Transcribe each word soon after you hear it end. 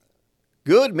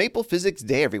Good Maple Physics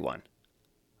Day, everyone.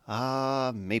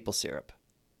 Maple syrup.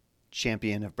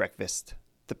 Champion of breakfast.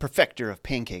 The perfecter of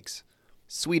pancakes.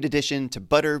 Sweet addition to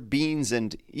butter, beans,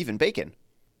 and even bacon.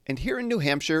 And here in New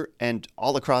Hampshire and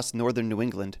all across northern New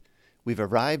England, we've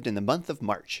arrived in the month of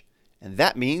March. And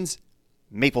that means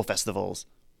maple festivals.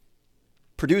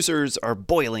 Producers are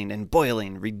boiling and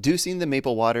boiling, reducing the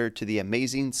maple water to the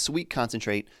amazing sweet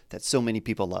concentrate that so many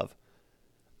people love.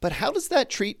 But how does that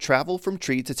treat travel from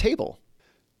tree to table?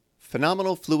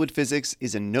 Phenomenal fluid physics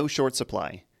is in no short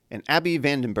supply, and Abby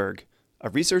Vandenberg, a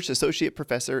research associate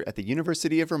professor at the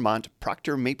University of Vermont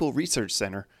Proctor Maple Research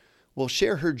Center, will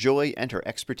share her joy and her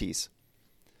expertise.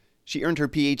 She earned her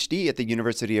PhD at the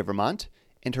University of Vermont,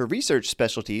 and her research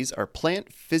specialties are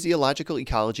plant physiological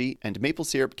ecology and maple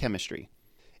syrup chemistry.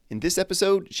 In this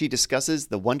episode, she discusses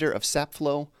the wonder of sap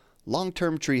flow,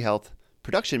 long-term tree health,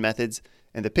 production methods,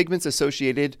 and the pigments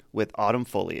associated with autumn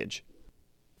foliage.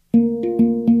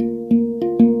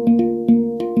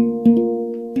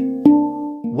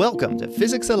 Welcome to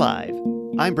Physics Alive.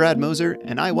 I'm Brad Moser,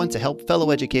 and I want to help fellow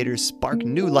educators spark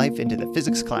new life into the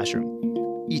physics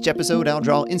classroom. Each episode, I'll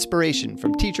draw inspiration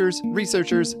from teachers,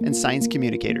 researchers, and science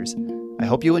communicators. I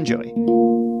hope you enjoy.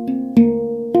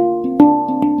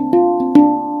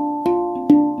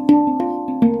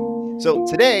 So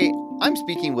today, I'm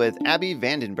speaking with Abby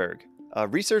Vandenberg, a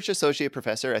research associate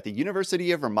professor at the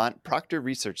University of Vermont Proctor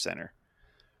Research Center.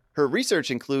 Her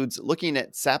research includes looking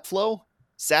at sap flow,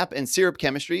 sap and syrup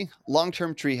chemistry,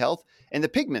 long-term tree health, and the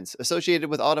pigments associated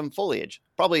with autumn foliage,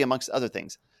 probably amongst other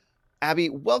things. Abby,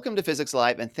 welcome to Physics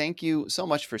Live, and thank you so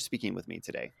much for speaking with me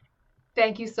today.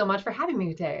 Thank you so much for having me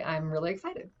today. I'm really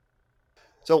excited.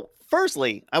 So,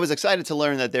 firstly, I was excited to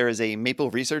learn that there is a Maple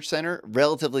Research Center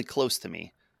relatively close to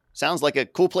me. Sounds like a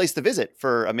cool place to visit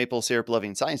for a maple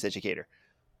syrup-loving science educator.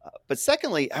 But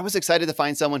secondly, I was excited to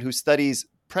find someone who studies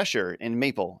pressure in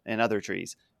maple and other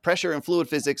trees. Pressure and fluid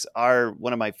physics are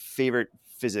one of my favorite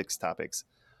physics topics.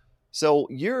 So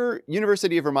your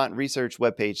University of Vermont research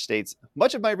webpage states,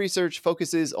 much of my research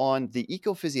focuses on the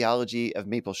ecophysiology of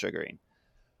maple sugaring.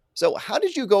 So how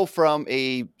did you go from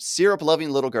a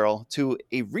syrup-loving little girl to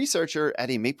a researcher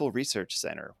at a Maple Research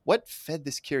Center? What fed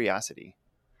this curiosity?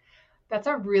 That's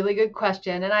a really good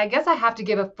question. And I guess I have to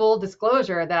give a full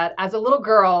disclosure that as a little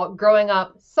girl growing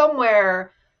up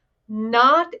somewhere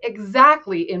not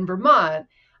exactly in Vermont,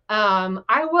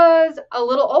 I was a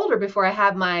little older before I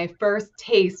had my first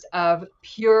taste of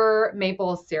pure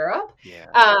maple syrup.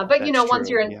 But you know, once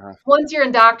you're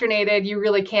indoctrinated, you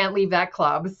really can't leave that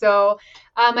club. So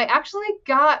I actually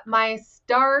got my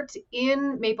start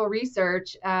in maple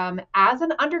research as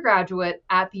an undergraduate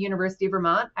at the University of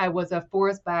Vermont. I was a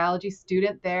forest biology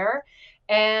student there,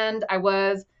 and I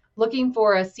was looking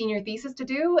for a senior thesis to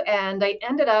do, and I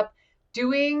ended up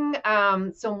doing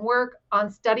some work on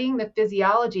studying the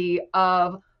physiology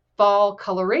of fall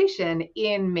coloration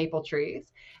in maple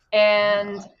trees.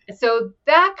 And so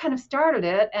that kind of started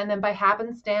it. And then by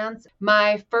happenstance,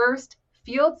 my first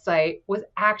field site was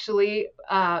actually,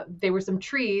 there were some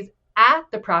trees at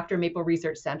the Proctor Maple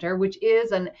Research Center, which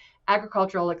is an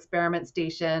agricultural experiment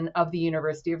station of the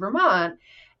University of Vermont.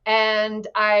 And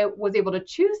I was able to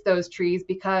choose those trees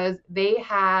because they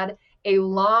had a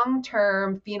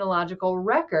long-term phenological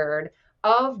record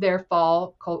of their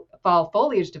fall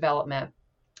foliage development.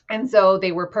 And so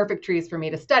they were perfect trees for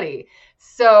me to study.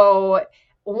 So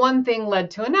one thing led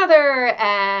to another.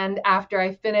 And after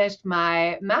I finished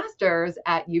my master's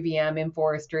at UVM in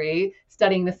forestry,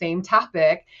 studying the same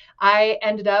topic, I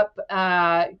ended up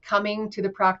coming to the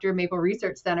Proctor Maple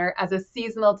Research Center as a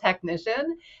seasonal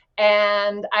technician.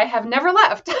 And I have never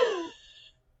left.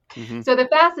 Mm-hmm. So the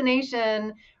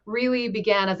fascination really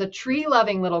began as a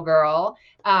tree-loving little girl.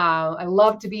 I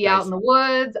loved to be out in the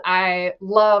woods. I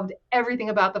loved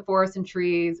everything about the forest and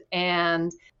trees.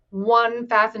 And one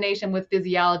fascination with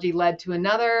physiology led to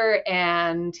another,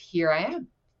 and here I am.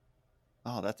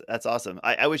 Oh, that's awesome.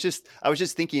 I was just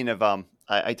thinking of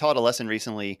I taught a lesson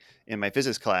recently in my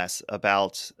physics class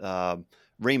about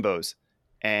rainbows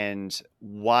and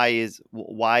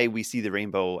why we see the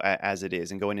rainbow as it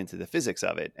is, and going into the physics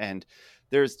of it. And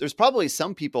there's probably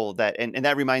some people that, and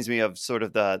that reminds me of sort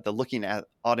of the looking at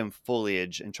autumn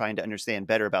foliage and trying to understand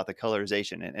better about the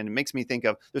colorization. And it makes me think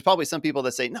of, there's probably some people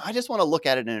that say, no, I just want to look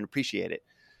at it and appreciate it.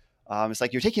 It's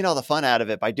like, you're taking all the fun out of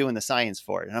it by doing the science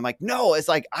for it. And I'm like, no, it's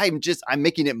like, I'm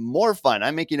making it more fun.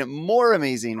 I'm making it more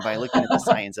amazing by looking at the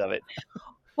science of it.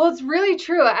 Well, it's really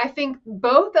true. I think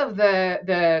both of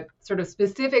the sort of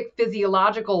specific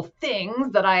physiological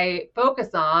things that I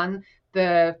focus on,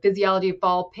 the physiology of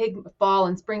fall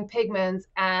and spring pigments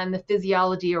and the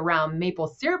physiology around maple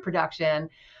syrup production,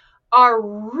 are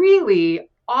really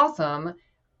awesome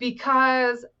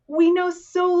because we know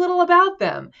so little about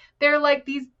them. They're like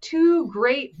these two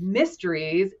great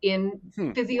mysteries in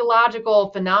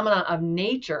physiological phenomena of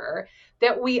nature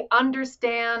that we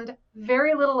understand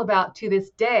very little about to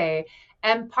this day.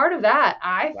 And part of that,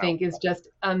 I Wow. think, is just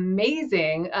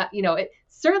amazing. It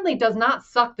certainly does not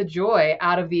suck the joy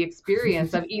out of the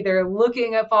experience of either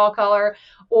looking at fall color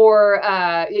or,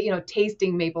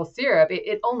 tasting maple syrup.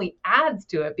 It only adds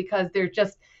to it because they're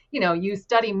just, you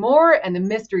study more and the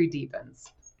mystery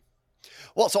deepens.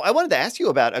 Well, so I wanted to ask you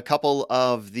about a couple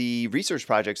of the research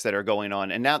projects that are going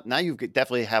on, and now you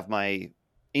definitely have my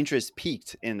interest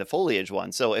peaked in the foliage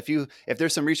one. So if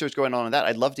there's some research going on that,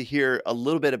 I'd love to hear a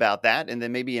little bit about that, and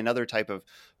then maybe another type of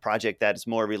project that is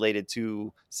more related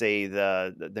to, say,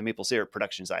 the maple syrup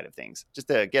production side of things, just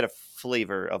to get a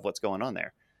flavor of what's going on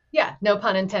there. Yeah, no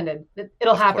pun intended.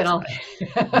 It'll Of happen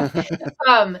course all.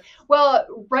 not.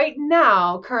 Well, right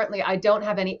now, currently, I don't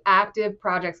have any active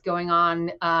projects going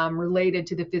on related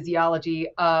to the physiology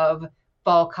of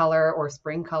fall color or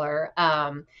spring color.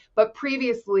 But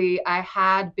previously, I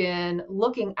had been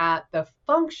looking at the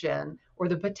function or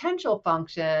the potential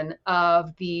function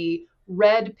of the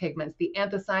red pigments, the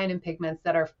anthocyanin pigments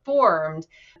that are formed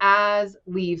as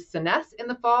leaves senesce in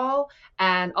the fall,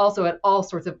 and also at all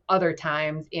sorts of other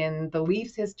times in the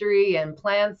leaf's history and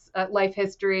plants' life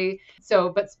history. So,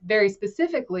 but very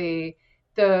specifically,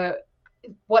 the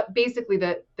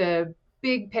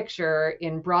big picture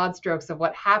in broad strokes of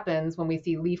what happens when we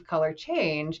see leaf color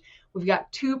change, we've got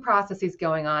two processes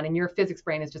going on, and your physics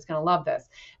brain is just going to love this,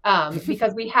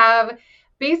 because we have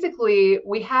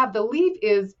the leaf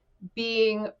is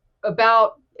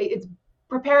it's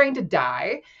preparing to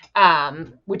die,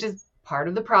 which is part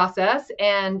of the process.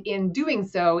 And in doing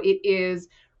so, it is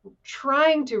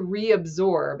trying to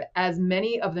reabsorb as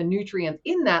many of the nutrients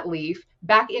in that leaf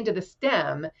back into the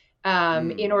stem,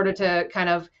 in order to kind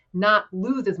of not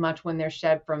lose as much when they're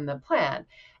shed from the plant.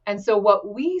 And so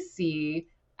what we see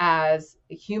as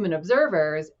human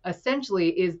observers essentially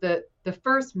is the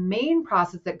first main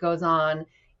process that goes on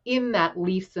in that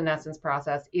leaf senescence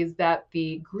process is that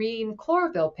the green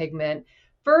chlorophyll pigment,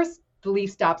 first the leaf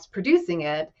stops producing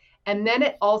it, and then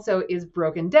it also is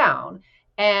broken down.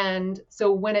 And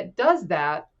so when it does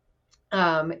that,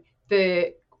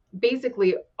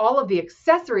 basically all of the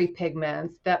accessory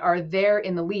pigments that are there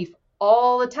in the leaf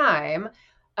all the time,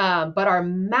 but are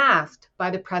masked by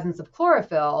the presence of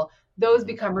chlorophyll, those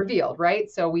become revealed, right?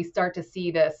 So we start to see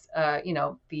this,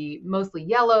 the mostly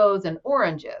yellows and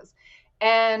oranges.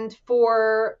 And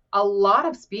for a lot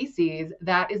of species,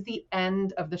 that is the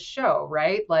end of the show,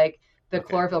 right? Like the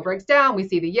chlorophyll breaks down, we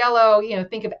see the yellow.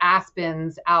 Think of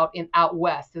aspens out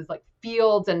west as like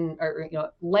fields and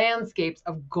landscapes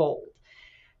of gold.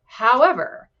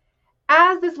 However,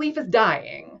 as this leaf is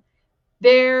dying,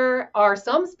 there are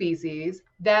some species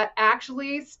that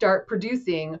actually start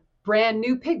producing brand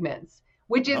new pigments,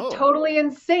 which is totally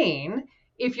insane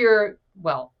if you're,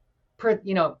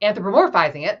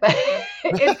 anthropomorphizing it, but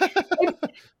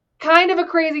it's kind of a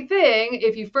crazy thing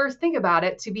if you first think about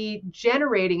it, to be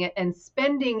generating it and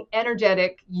spending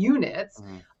energetic units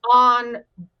on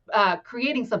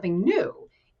creating something new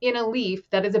in a leaf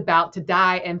that is about to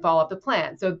die and fall off the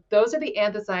plant. So those are the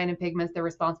anthocyanin pigments. They're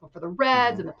responsible for the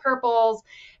reds and the purples.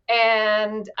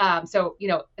 And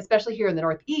especially here in the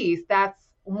Northeast, that's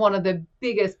one of the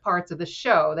biggest parts of the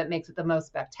show that makes it the most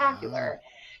spectacular.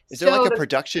 Is there like a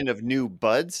production of new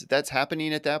buds that's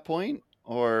happening at that point?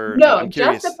 Or no, I'm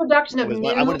curious. Just the production of new.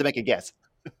 I wanted to make a guess.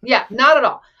 Yeah, not at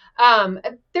all.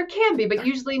 There can be, but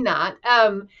usually not.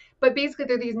 But basically,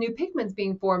 there are these new pigments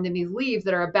being formed in these leaves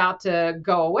that are about to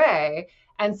go away.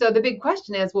 And so the big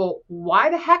question is, well, why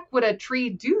the heck would a tree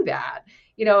do that?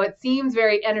 It seems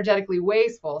very energetically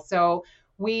wasteful. So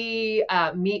me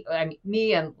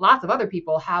and lots of other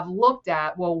people have looked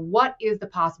at, well, what is the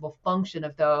possible function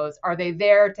of those? Are they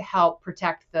there to help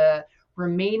protect the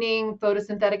remaining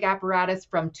photosynthetic apparatus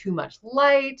from too much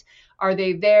light? Are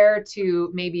they there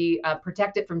to maybe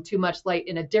protect it from too much light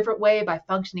in a different way by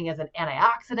functioning as an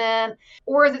antioxidant?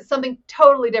 Or is it something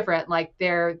totally different, like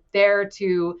they're there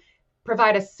to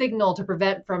provide a signal to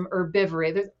prevent from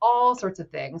herbivory? There's all sorts of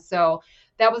things. So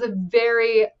that was a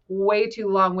way too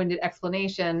long-winded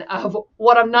explanation of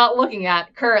what I'm not looking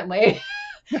at currently.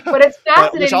 But it's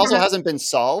fascinating. Which also hasn't been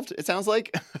solved, it sounds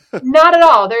like. Not at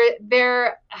all.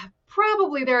 There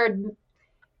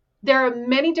are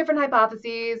many different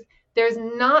hypotheses. There's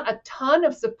not a ton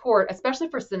of support, especially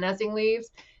for senescing leaves,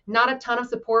 not a ton of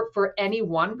support for any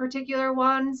one particular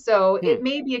one. So it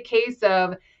may be a case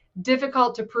of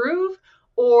difficult to prove,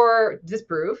 or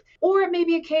disprove, or it may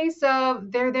be a case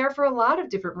of they're there for a lot of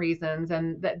different reasons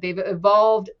and that they've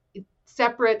evolved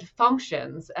separate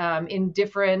functions in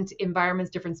different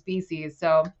environments, different species.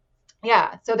 So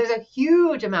yeah, so there's a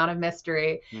huge amount of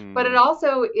mystery, but it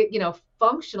also,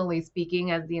 functionally speaking,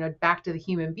 as back to the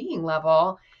human being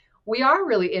level, we are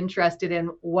really interested in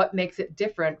what makes it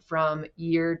different from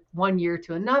one year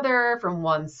to another, from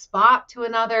one spot to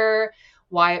another,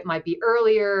 why it might be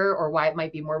earlier or why it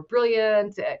might be more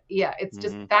brilliant. Yeah, it's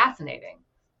just fascinating.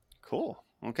 Cool.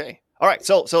 Okay. All right.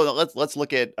 So let's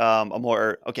look at a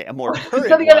more current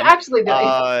Something one. I'm actually doing.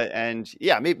 And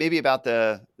yeah, maybe about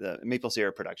the maple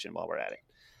syrup production while we're at it.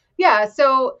 Yeah.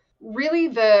 So really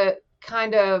the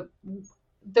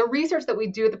research that we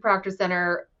do at the Proctor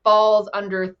Center falls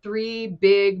under three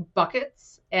big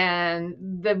buckets, and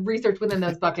the research within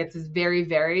those buckets is very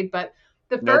varied. But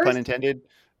no pun intended.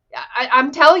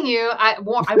 I'm telling you, I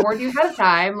warned you ahead of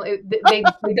time. They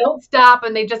don't stop,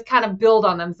 and they just kind of build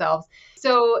on themselves.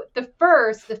 So the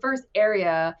first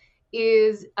area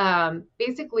is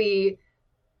basically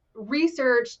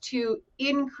research to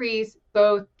increase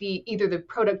both either the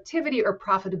productivity or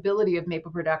profitability of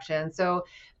maple production. So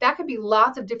that could be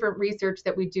lots of different research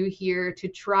that we do here to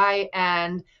try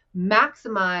and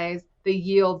maximize the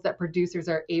yields that producers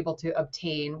are able to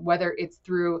obtain, whether it's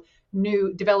through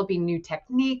developing new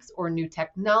techniques or new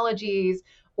technologies,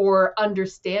 or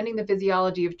understanding the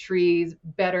physiology of trees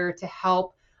better to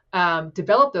help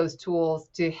develop those tools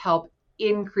to help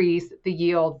increase the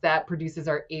yields that producers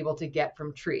are able to get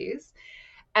from trees.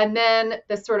 And then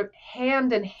the sort of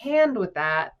hand in hand with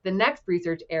that, the next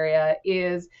research area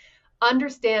is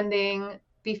understanding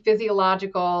the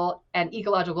physiological and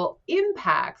ecological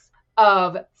impacts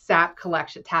of sap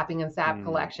collection, tapping and sap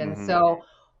collection. So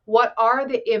what are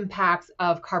the impacts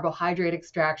of carbohydrate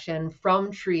extraction from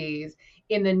trees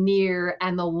in the near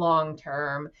and the long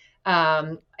term?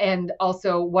 And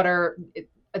also, what are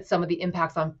some of the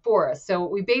impacts on forests? So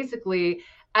we basically,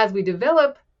 as we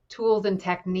develop tools and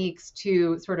techniques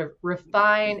to sort of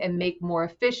refine and make more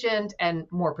efficient and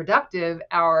more productive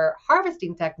our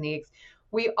harvesting techniques,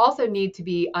 we also need to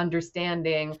be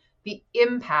understanding the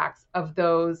impacts of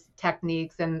those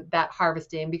techniques and that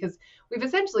harvesting, because we've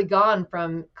essentially gone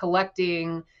from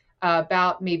collecting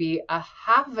about maybe a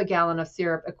half of a gallon of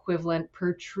syrup equivalent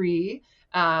per tree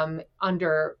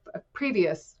under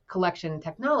previous collection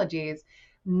technologies.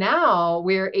 Now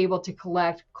we're able to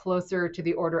collect closer to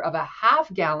the order of a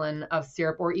half gallon of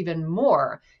syrup or even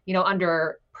more,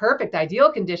 under perfect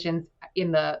ideal conditions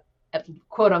in the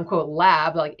quote unquote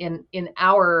lab, like in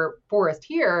our forest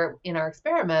here in our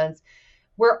experiments,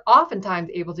 we're oftentimes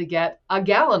able to get a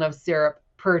gallon of syrup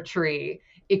per tree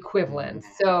equivalent.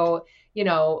 So,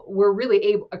 we're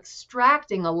really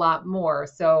extracting a lot more.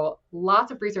 So lots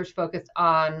of research focused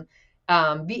on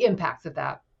the impacts of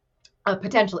that,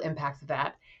 potential impacts of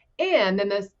that. And then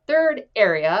this third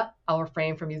area, I'll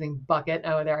refrain from using bucket.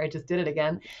 Oh, there, I just did it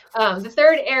again. The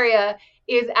third area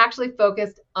is actually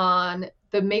focused on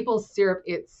the maple syrup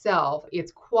itself,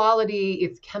 its quality,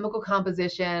 its chemical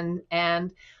composition,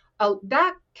 and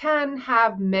that can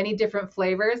have many different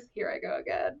flavors. Here I go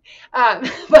again.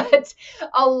 But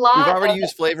a lot. We've already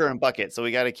used flavor and bucket, so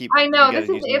we got to keep. I know this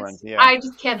is it's. Yeah. I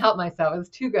just can't help myself. It's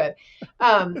too good.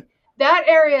 That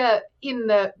area in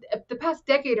the past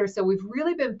decade or so, we've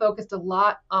really been focused a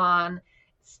lot on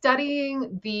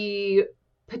studying the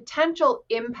potential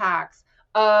impacts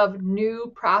of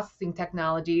new processing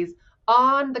technologies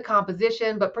on the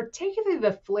composition, but particularly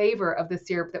the flavor of the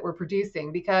syrup that we're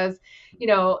producing, because,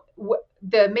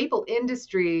 the maple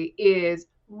industry is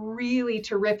really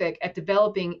terrific at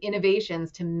developing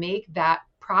innovations to make that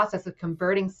process of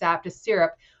converting sap to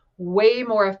syrup way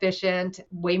more efficient,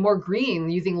 way more green,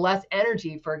 using less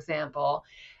energy, for example,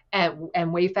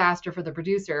 and way faster for the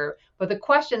producer. But the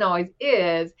question always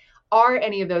is, are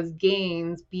any of those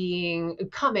gains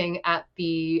coming at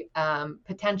the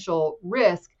potential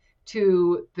risk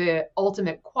to the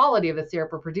ultimate quality of the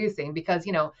syrup we're producing? Because,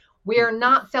 we are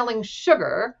not selling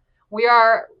sugar. We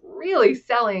are really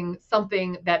selling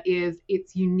something that is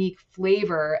its unique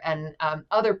flavor and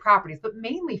other properties, but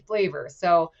mainly flavor.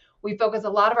 So we focus a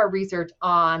lot of our research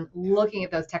on looking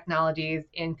at those technologies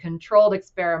in controlled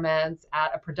experiments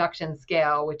at a production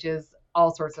scale, which is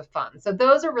all sorts of fun. So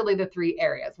those are really the three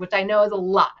areas, which I know is a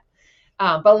lot,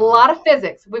 but a lot of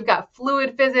physics. We've got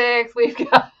fluid physics. We've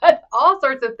got all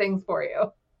sorts of things for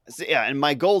you. So, yeah, and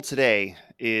my goal today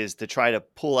is to try to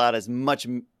pull out as much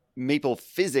maple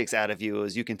physics out of you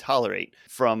as you can tolerate,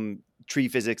 from tree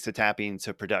physics to tapping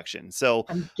to production. So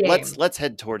let's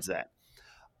head towards that.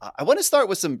 I want to start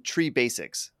with some tree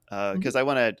basics because I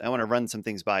want to run some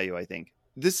things by you, I think.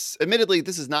 Admittedly,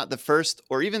 this is not the first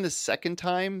or even the second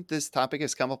time this topic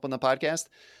has come up on the podcast.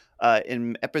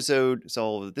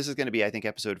 So this is going to be, I think,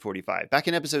 episode 45. Back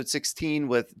in episode 16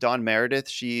 with Dawn Meredith,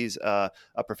 she's a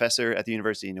professor at the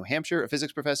University of New Hampshire, a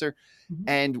physics professor. Mhm.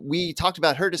 And we talked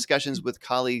about her discussions with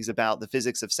colleagues about the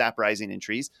physics of sap rising in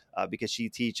trees, because she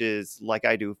teaches, like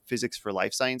I do, physics for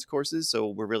life science courses. So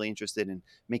we're really interested in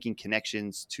making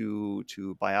connections to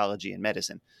biology and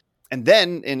medicine. And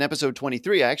then in episode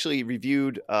 23, I actually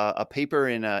reviewed a paper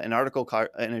in an article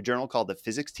in a journal called The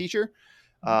Physics Teacher,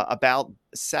 about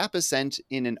sap ascent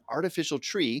in an artificial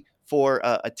tree for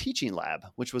a teaching lab,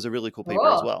 which was a really cool paper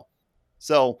as well.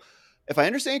 So if I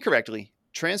understand correctly,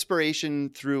 transpiration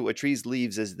through a tree's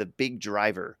leaves is the big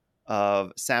driver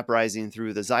of sap rising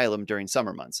through the xylem during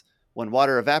summer months. When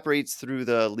water evaporates through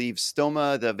the leaves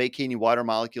stoma, the vacating water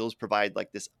molecules provide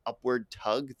like this upward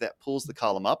tug that pulls the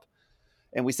column up.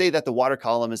 And we say that the water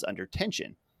column is under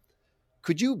tension.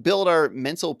 Could you build our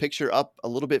mental picture up a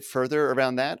little bit further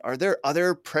around that? Are there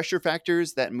other pressure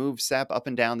factors that move sap up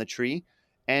and down the tree?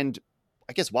 And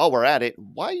I guess while we're at it,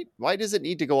 why does it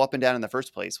need to go up and down in the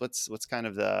first place? What's kind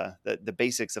of the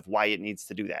basics of why it needs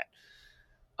to do that?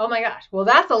 Oh my gosh. Well,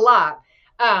 that's a lot.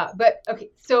 But okay,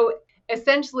 so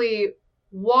essentially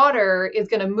water is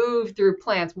going to move through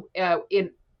plants.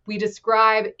 We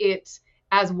describe it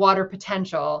as water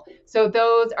potential. So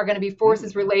those are going to be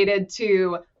forces related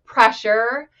to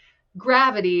pressure,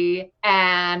 gravity,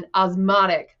 and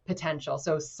osmotic potential,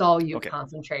 so solute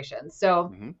concentration.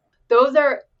 So those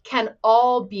can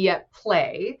all be at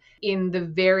play in the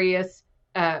various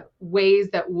ways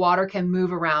that water can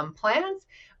move around plants.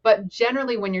 But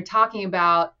generally, when you're talking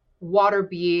about water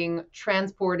being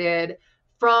transported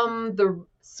from the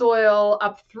soil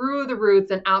up through the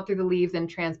roots and out through the leaves and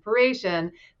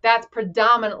transpiration, that's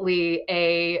predominantly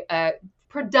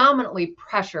predominantly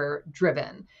pressure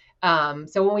driven.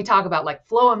 So when we talk about like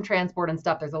phloem transport and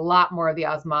stuff, there's a lot more of the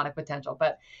osmotic potential.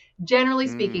 But generally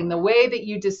speaking, the way that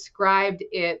you described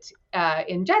it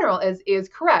in general is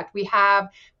correct. We have,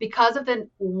 because of the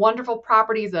wonderful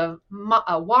properties of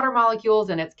water molecules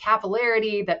and its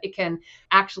capillarity, that it can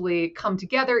actually come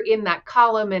together in that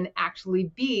column and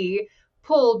actually be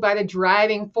pulled by the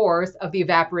driving force of the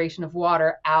evaporation of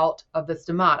water out of the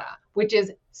stomata, which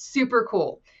is super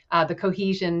cool. The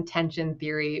cohesion tension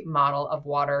theory model of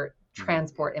water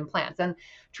transport in plants. And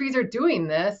trees are doing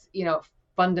this,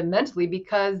 fundamentally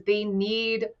because they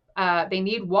need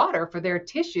water for their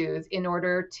tissues in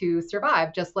order to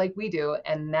survive, just like we do.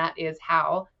 And that is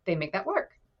how they make that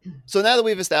work. So now that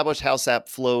we've established how sap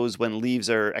flows when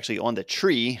leaves are actually on the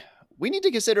tree, we need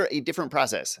to consider a different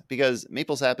process, because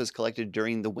maple sap is collected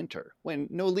during the winter when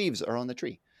no leaves are on the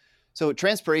tree. So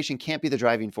transpiration can't be the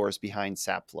driving force behind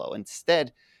sap flow.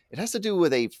 Instead, it has to do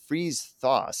with a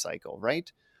freeze-thaw cycle, right?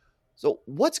 So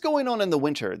what's going on in the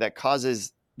winter that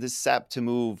causes this sap to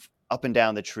move up and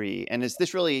down the tree? And is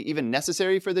this really even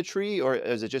necessary for the tree, or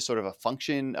is it just sort of a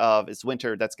function of it's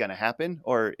winter that's going to happen?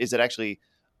 Or is it actually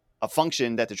a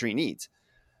function that the tree needs?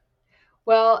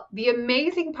 Well, the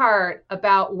amazing part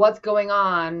about what's going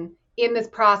on in this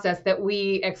process that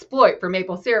we exploit for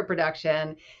maple syrup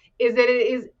production is that it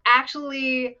is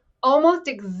actually almost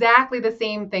exactly the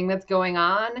same thing that's going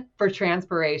on for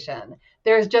transpiration.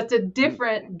 There's just a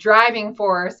different driving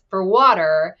force for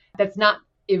water that's not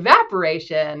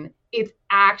evaporation, it's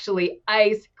actually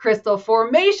ice crystal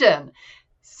formation.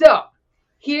 So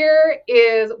here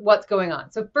is what's going on.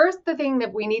 So first, the thing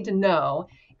that we need to know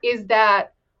is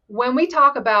that when we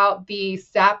talk about the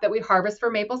sap that we harvest for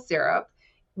maple syrup,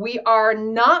 we are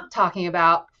not talking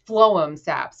about phloem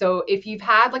sap. So if you've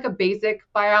had like a basic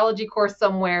biology course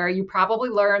somewhere, you probably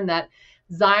learned that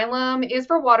xylem is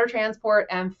for water transport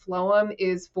and phloem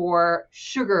is for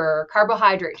sugar,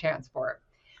 carbohydrate transport.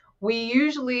 We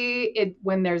usually,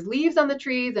 when there's leaves on the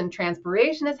trees and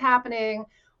transpiration is happening,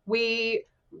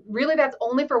 that's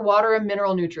only for water and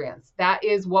mineral nutrients. That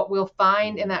is what we'll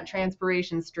find in that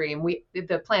transpiration stream.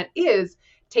 The plant is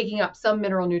taking up some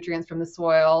mineral nutrients from the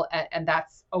soil, and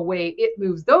that's a way it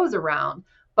moves those around.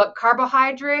 But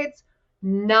carbohydrates,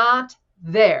 not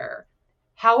there.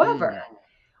 However,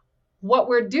 what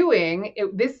we're doing,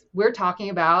 we're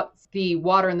talking about the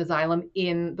water in the xylem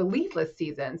in the leafless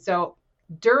season. So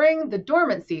during the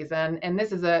dormant season, and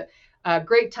this is a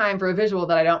great time for a visual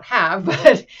that I don't have,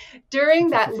 but during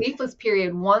that leafless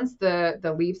period, once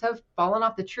the leaves have fallen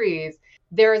off the trees,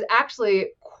 there is actually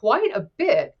quite a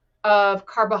bit of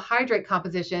carbohydrate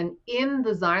composition in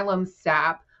the xylem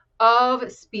sap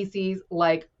of species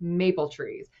like maple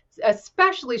trees.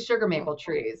 especially sugar maple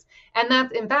trees. And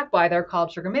that's in fact why they're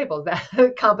called sugar maples.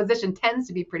 That composition tends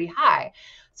to be pretty high.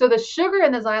 So the sugar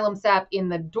in the xylem sap in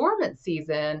the dormant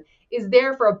season is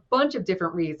there for a bunch of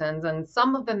different reasons, and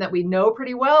some of them that we know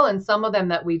pretty well and some of them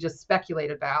that we just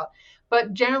speculate about.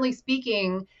 But generally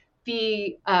speaking,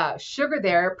 the sugar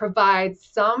there provides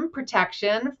some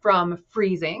protection from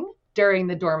freezing during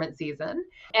the dormant season,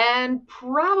 and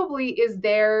probably is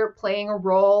there playing a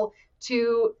role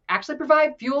to actually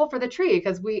provide fuel for the tree,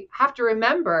 because we have to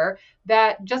remember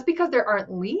that just because there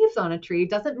aren't leaves on a tree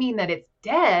doesn't mean that it's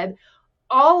dead.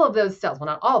 All of those cells, well,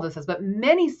 not all of those cells, but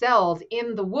many cells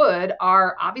in the wood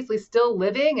are obviously still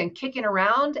living and kicking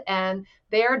around, and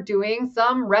they're doing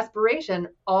some respiration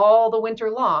all the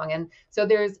winter long. And so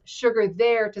there's sugar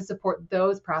there to support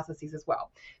those processes as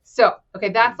well. So, okay,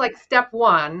 that's like step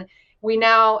one. We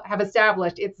now have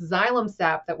established it's xylem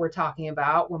sap that we're talking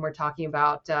about when we're talking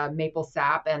about maple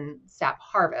sap and sap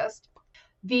harvest.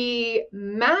 The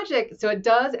magic, so it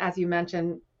does, as you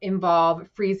mentioned, involve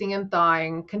freezing and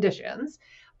thawing conditions.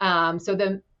 So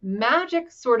the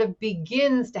magic sort of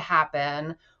begins to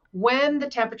happen when the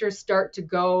temperatures start to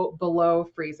go below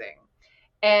freezing.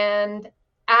 And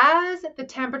as the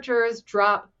temperatures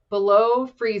drop below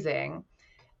freezing,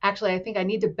 actually, I think I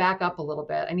need to back up a little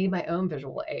bit. I need my own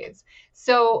visual aids.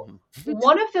 So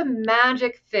one of the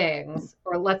magic things,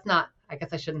 or let's not, I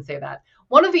guess I shouldn't say that.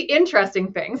 One of the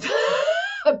interesting things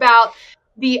about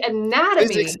the anatomy.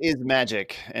 Physics is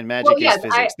magic, and magic is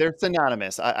physics. They're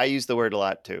synonymous. I use the word a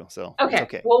lot too, so okay. It's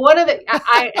okay. Well, one of the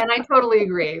I totally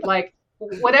agree. Like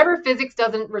whatever physics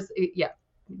doesn't,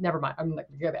 never mind. I'm not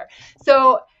gonna go there.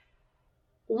 So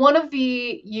one of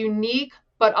the unique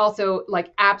but also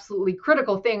like absolutely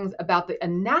critical things about the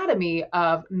anatomy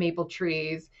of maple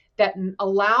trees that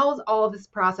allows all of this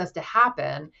process to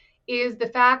happen is the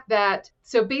fact that,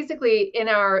 so basically in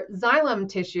our xylem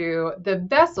tissue, the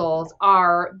vessels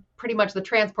are pretty much the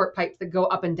transport pipes that go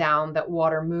up and down that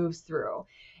water moves through.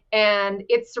 And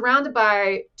it's surrounded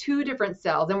by two different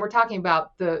cells. And we're talking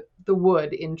about the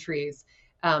wood in trees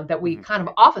that we kind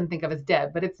of often think of as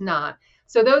dead, but it's not.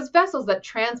 So those vessels that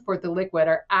transport the liquid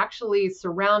are actually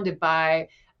surrounded by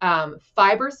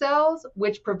fiber cells,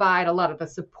 which provide a lot of the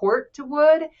support to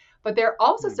wood, but they're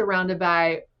also surrounded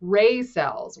by ray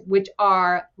cells, which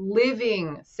are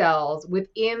living cells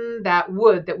within that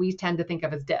wood that we tend to think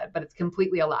of as dead, but it's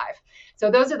completely alive.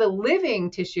 So those are the living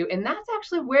tissue, and that's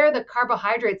actually where the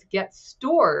carbohydrates get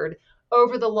stored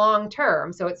over the long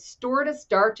term. So it's stored as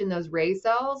starch in those ray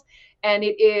cells, and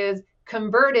it is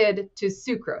converted to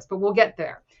sucrose, but we'll get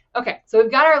there. Okay, so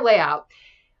we've got our layout.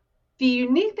 The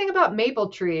unique thing about maple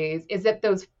trees is that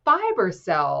those fiber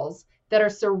cells that are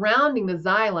surrounding the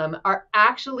xylem are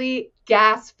actually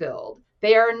gas-filled.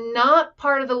 They are not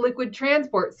part of the liquid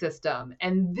transport system.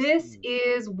 And this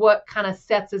is what kind of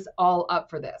sets us all up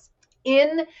for this.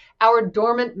 In our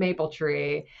dormant maple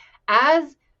tree,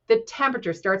 as the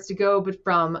temperature starts to go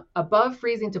from above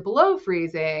freezing to below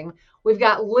freezing, we've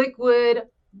got liquid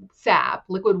sap,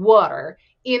 liquid water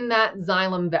in that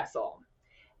xylem vessel.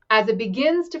 As it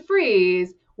begins to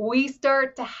freeze, we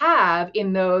start to have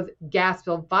in those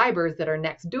gas-filled fibers that are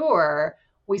next door,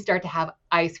 we start to have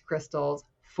ice crystals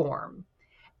form.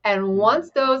 And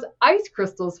once those ice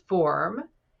crystals form,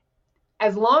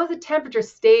 as long as the temperature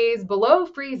stays below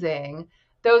freezing,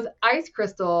 those ice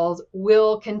crystals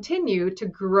will continue to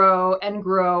grow and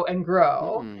grow and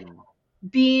grow,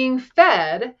 being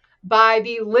fed by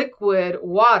the liquid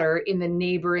water in the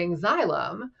neighboring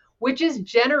xylem, which is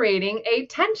generating a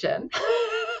tension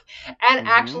and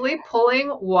actually pulling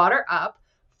water up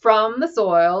from the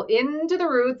soil into the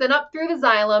roots and up through the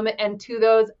xylem and to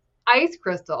those ice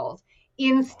crystals,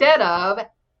 instead of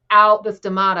out the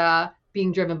stomata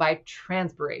being driven by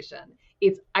transpiration.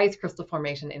 It's ice crystal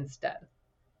formation instead.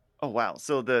 Oh, wow.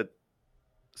 So the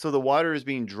water is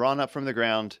being drawn up from the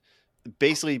ground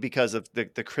basically because of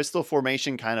the crystal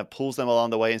formation kind of pulls them along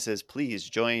the way and says, please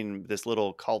join this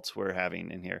little cult we're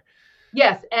having in here.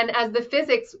 Yes. And as the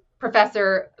physics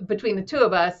professor between the two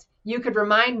of us, you could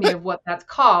remind me of what that's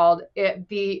called. Is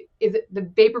it the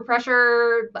vapor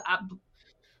pressure?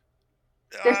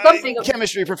 There's something.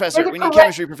 Chemistry professor. We need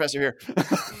chemistry professor here.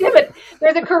 Yeah, but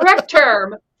there's a correct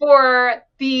term for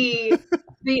the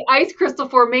ice crystal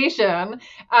formation.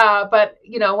 But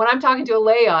when I'm talking to a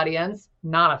lay audience,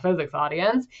 not a physics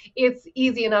audience, it's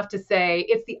easy enough to say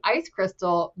it's the ice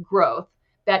crystal growth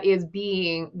that is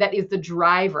the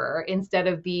driver instead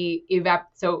of the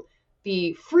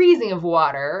the freezing of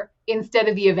water instead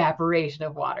of the evaporation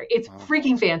of water. It's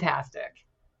freaking fantastic.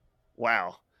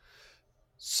 Wow.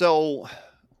 So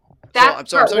that's I'm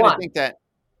starting to think that.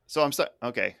 So I'm sorry.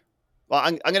 Okay. Well,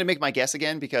 I'm going to make my guess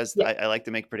again because Yeah. I like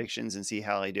to make predictions and see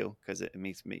how I do because it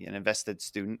makes me an invested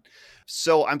student.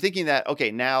 So I'm thinking that,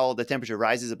 okay, now the temperature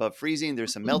rises above freezing.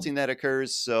 There's some melting that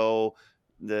occurs. So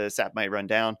the sap might run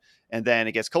down and then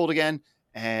it gets cold again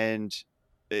and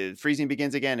freezing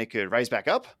begins again. It could rise back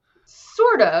up.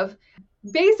 Sort of.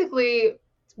 Basically,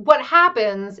 what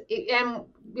happens, and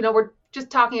we're just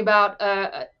talking about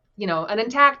an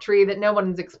intact tree that no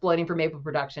one's exploiting for maple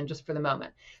production, just for the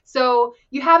moment. So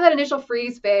you have that initial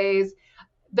freeze phase,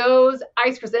 those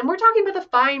ice crystals, and we're talking about the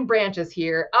fine branches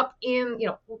here up in,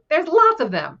 there's lots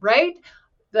of them, right?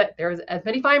 There's as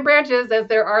many fine branches as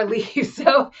there are leaves.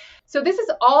 So this is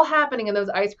all happening in those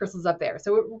ice crystals up there.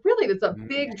 So it really is a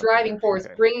big driving force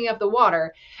bringing up the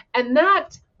water. And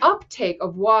that uptake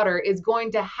of water is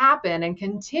going to happen and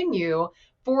continue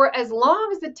for as long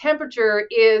as the temperature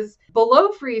is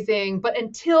below freezing, but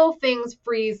until things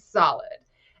freeze solid.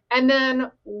 And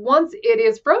then once it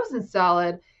is frozen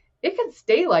solid, it can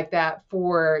stay like that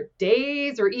for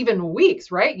days or even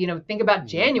weeks, right? Think about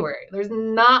January. There's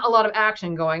not a lot of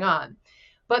action going on.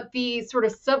 But the sort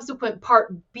of subsequent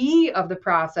part B of the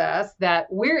process that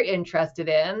we're interested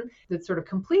in, that sort of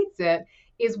completes it,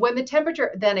 is when the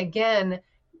temperature then again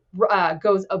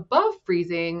goes above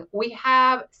freezing, we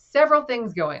have several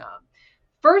things going on.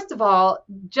 First of all,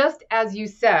 just as you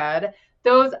said,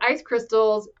 those ice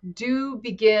crystals do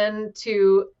begin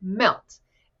to melt.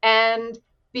 And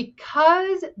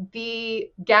because the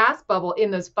gas bubble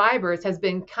in those fibers has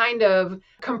been kind of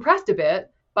compressed a bit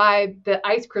by the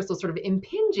ice crystal sort of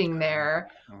impinging there,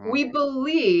 we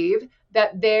believe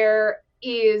that there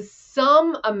is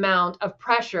some amount of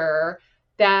pressure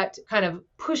that kind of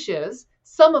pushes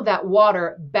some of that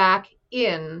water back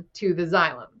into the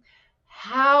xylem.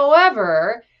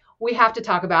 However, we have to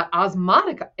talk about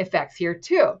osmotic effects here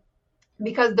too,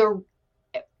 because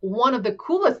one of the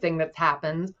coolest things that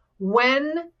happens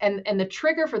when, and the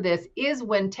trigger for this is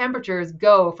when temperatures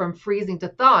go from freezing to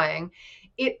thawing,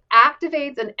 it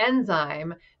activates an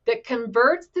enzyme that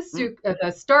converts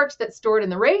the starch that's stored in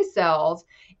the Rey cells,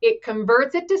 it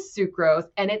converts it to sucrose,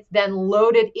 and it's then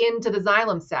loaded into the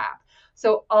xylem sap.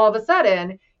 So all of a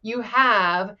sudden, you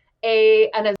have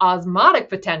an osmotic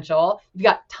potential. You've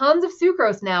got tons of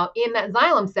sucrose now in that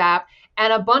xylem sap,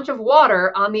 and a bunch of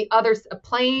water on the other,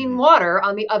 plain water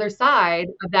on the other side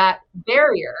of that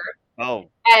barrier. Oh,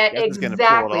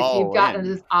 exactly. So you've got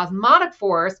this osmotic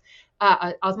force,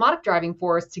 osmotic driving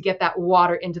force to get that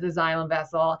water into the xylem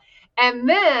vessel. And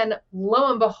then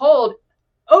lo and behold,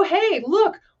 oh, hey,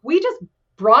 look, we just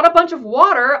brought a bunch of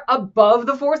water above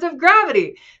the force of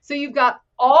gravity. So you've got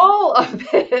all of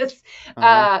this,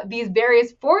 these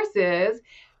various forces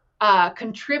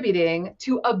contributing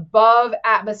to above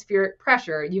atmospheric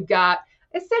pressure. You've got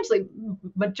essentially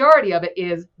majority of it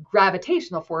is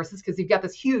gravitational forces because you've got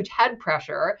this huge head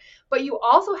pressure, but you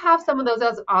also have some of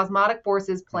those osmotic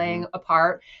forces playing a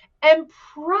part, and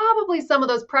probably some of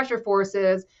those pressure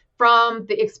forces from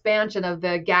the expansion of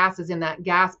the gases in that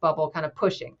gas bubble kind of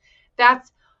pushing.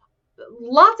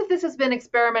 Lots of this has been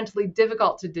experimentally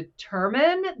difficult to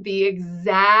determine the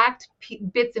exact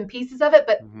bits and pieces of it,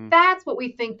 but that's what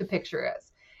we think the picture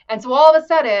is. And so all of a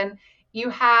sudden, you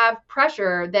have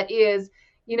pressure that is,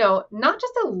 not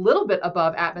just a little bit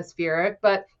above atmospheric,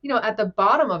 but, at the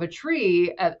bottom of a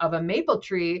tree, of a maple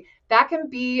tree, that can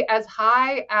be as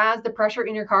high as the pressure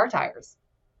in your car tires,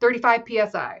 35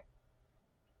 PSI.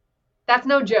 That's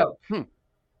no joke.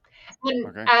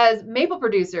 And as maple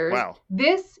producers,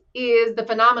 this is the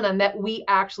phenomenon that we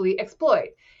actually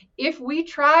exploit. If we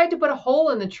tried to put a hole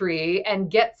in the tree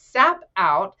and get sap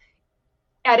out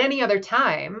at any other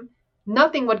time,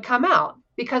 nothing would come out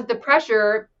because the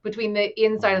pressure between the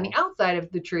inside and the outside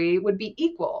of the tree would be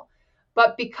equal.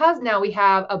 But because now we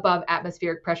have above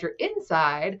atmospheric pressure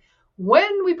inside,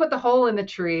 when we put the hole in the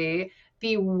tree,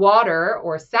 the water,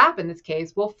 or sap in this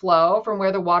case, will flow from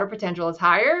where the water potential is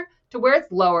higher to where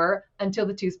it's lower until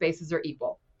the two spaces are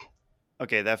equal.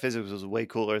 Okay, that physics was way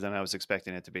cooler than I was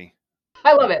expecting it to be.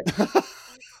 I love it.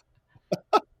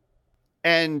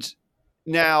 And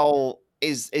now,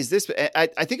 is this,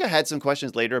 I think I had some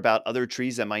questions later about other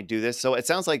trees that might do this. So it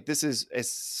sounds like this is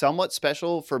somewhat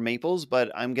special for maples,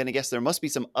 but I'm going to guess there must be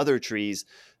some other trees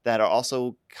that are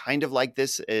also kind of like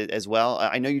this as well.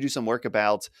 I know you do some work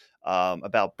about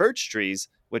birch trees,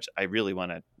 which I really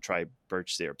want to try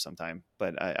birch syrup sometime,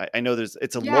 but I know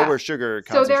it's a lower sugar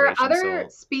concentration. So there are other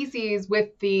species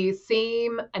with the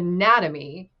same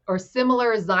anatomy or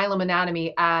similar xylem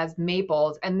anatomy as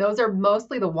maples, and those are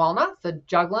mostly the walnuts, the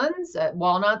juglans,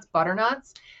 walnuts,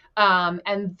 butternuts,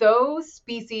 and those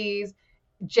species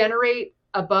generate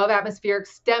above atmospheric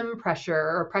stem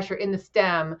pressure or pressure in the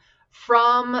stem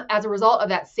as a result of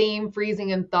that same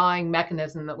freezing and thawing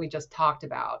mechanism that we just talked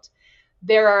about.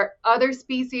 There are other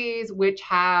species which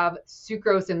have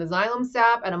sucrose in the xylem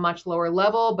sap at a much lower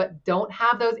level, but don't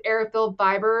have those air-filled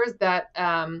fibers that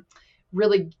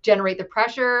really generate the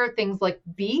pressure, things like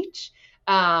beech.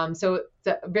 So it's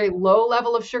a very low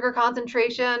level of sugar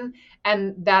concentration.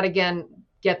 And that, again,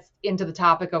 gets into the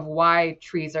topic of why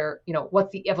trees are,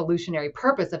 what's the evolutionary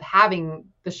purpose of having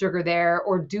the sugar there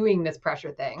or doing this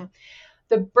pressure thing.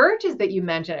 The birches that you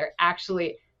mentioned are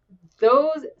actually,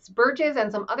 those birches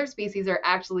and some other species are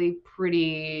actually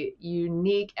pretty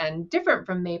unique and different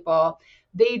from maple.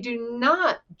 They do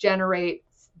not generate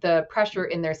the pressure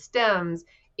in their stems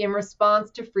in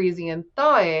response to freezing and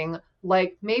thawing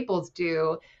like maples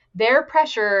do. Their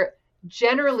pressure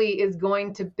generally is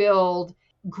going to build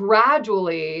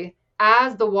gradually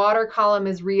as the water column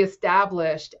is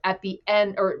reestablished at the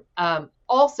end, or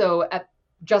also at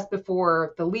just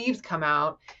before the leaves come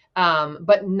out,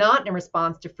 but not in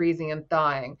response to freezing and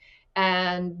thawing.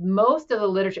 And most of the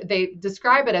literature, they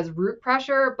describe it as root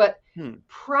pressure, but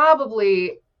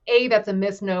probably A, that's a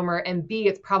misnomer, and B,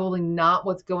 it's probably not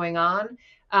what's going on.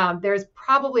 There's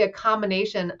probably a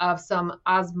combination of some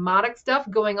osmotic stuff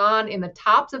going on in the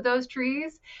tops of those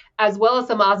trees, as well as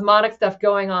some osmotic stuff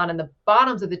going on in the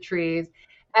bottoms of the trees.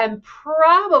 And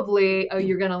probably,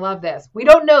 you're going to love this. We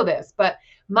don't know this, but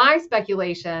my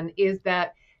speculation is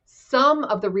that some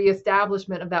of the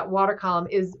reestablishment of that water column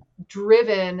is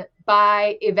driven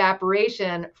by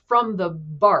evaporation from the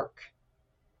bark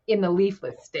in the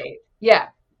leafless state. Yeah.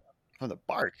 From the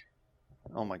bark.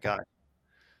 Oh my God.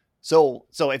 So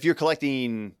if you're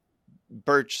collecting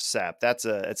birch sap,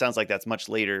 it sounds like that's much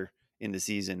later in the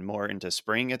season, more into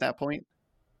spring at that point.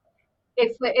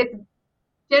 It's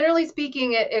generally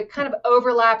speaking, it kind of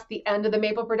overlaps the end of the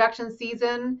maple production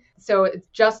season. So it's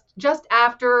just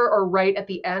after or right at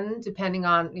the end, depending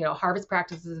on, harvest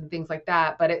practices and things like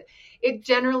that. But it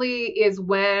generally is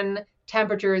when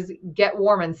temperatures get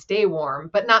warm and stay warm,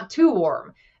 but not too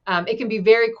warm. It can be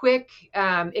very quick.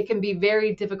 It can be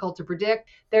very difficult to predict.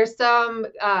 There's some,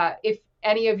 if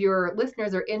any of your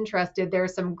listeners are interested,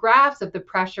 there's some graphs of the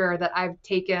pressure that I've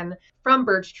taken from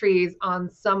birch trees on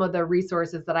some of the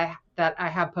resources that I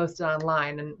have posted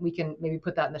online, and we can maybe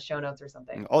put that in the show notes or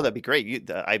something. Oh, that'd be great.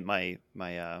 My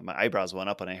eyebrows went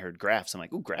up when I heard graphs. I'm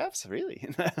like, ooh, graphs, really?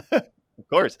 Of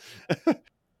course.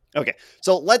 Okay,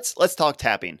 so let's talk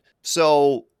tapping.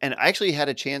 So, and I actually had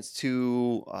a chance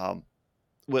to.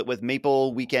 With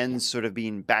Maple Weekends sort of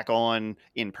being back on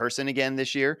in person again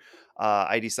this year,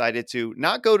 I decided to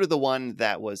not go to the one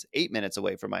that was 8 minutes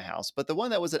away from my house, but the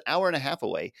one that was an hour and a half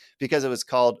away, because it was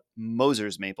called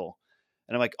Moser's Maple.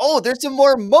 And I'm like, oh, there's some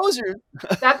more Moser.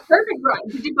 That's perfect, Brian.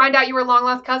 Did you find out you were long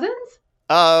lost cousins?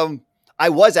 I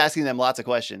was asking them lots of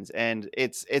questions, and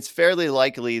it's fairly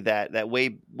likely that way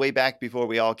back before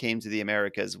we all came to the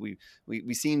Americas, we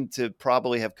seem to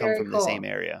probably have come from the same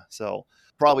area. So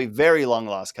probably very long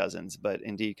lost cousins, but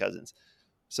indeed cousins.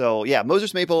 So yeah,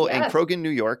 Moser's Maple in Croghan, New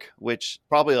York, which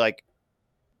probably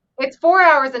it's 4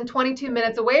 hours and 22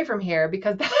 minutes away from here,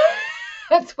 because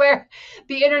that's where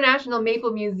the International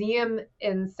Maple Museum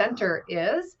and Center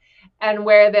is, and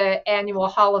where the annual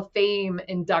Hall of Fame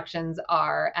inductions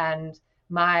are. And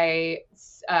my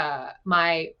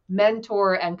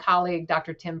mentor and colleague,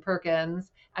 Dr. Tim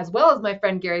Perkins, as well as my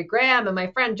friend Gary Graham and my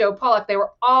friend Joe Pollock, they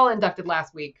were all inducted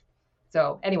last week.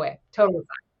 So anyway, totally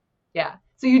fine. Yeah.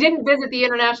 So you didn't visit the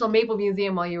International Maple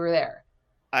Museum while you were there?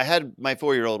 I had my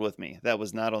 4-year-old with me. That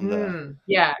was not on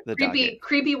the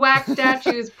creepy wax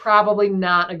statues, probably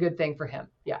not a good thing for him.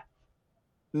 Yeah.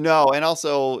 No, and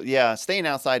also, staying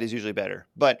outside is usually better.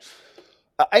 But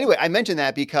anyway, I mentioned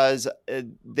that because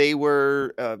they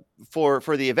were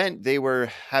for the event, they were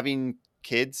having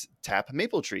kids tap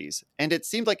maple trees, and it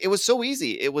seemed like it was so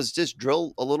easy. It was just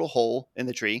drill a little hole in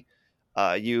the tree.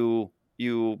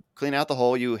 You clean out the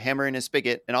hole, you hammer in a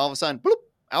spigot, and all of a sudden, bloop,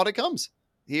 out it comes.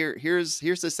 Here's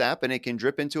the sap, and it can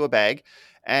drip into a bag,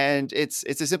 and it's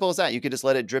as simple as that. You could just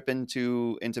let it drip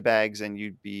into bags, and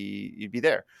you'd be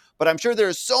there. But I'm sure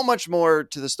there's so much more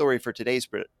to the story for today's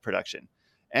production,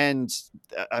 and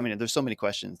I mean, there's so many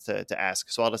questions to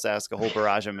ask. So I'll just ask a whole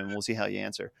barrage of them, and we'll see how you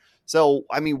answer. So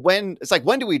I mean, when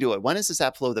do we do it? When is the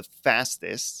sap flow the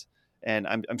fastest? And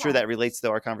I'm sure that relates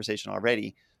to our conversation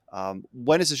already.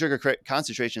 When is the sugar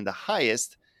concentration the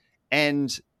highest?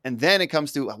 And then it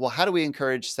comes to, well, how do we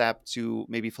encourage sap to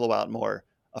maybe flow out more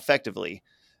effectively,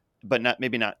 but not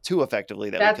too effectively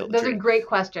that we kill the tree? Those are great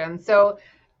questions. So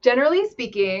generally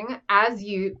speaking, as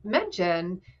you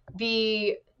mentioned,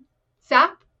 the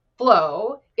sap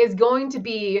flow is going to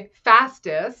be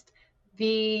fastest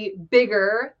the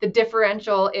bigger the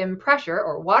differential in pressure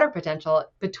or water potential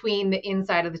between the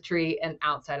inside of the tree and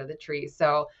outside of the tree.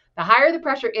 So the higher the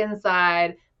pressure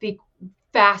inside, the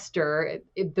faster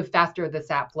the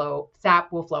sap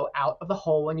will flow out of the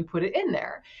hole when you put it in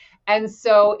there. And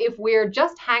so if we're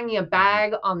just hanging a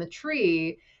bag on the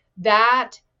tree,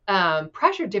 that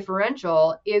pressure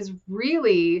differential is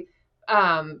really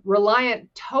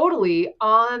reliant totally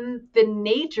on the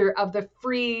nature of the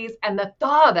freeze and the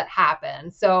thaw that happen.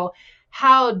 So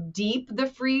how deep the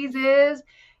freeze is,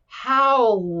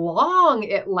 how long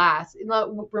it lasts.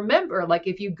 Remember, like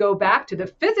if you go back to the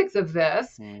physics of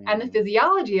this and the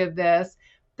physiology of this,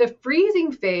 the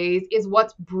freezing phase is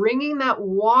what's bringing that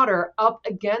water up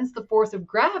against the force of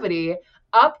gravity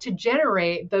up to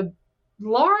generate the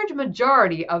large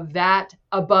majority of that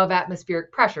above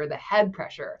atmospheric pressure, the head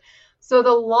pressure. So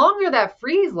the longer that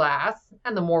freeze lasts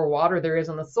and the more water there is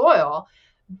in the soil,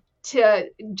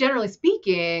 generally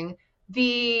speaking,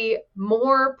 the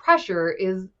more pressure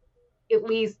is at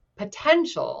least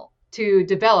potential to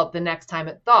develop the next time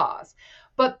it thaws.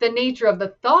 But the nature of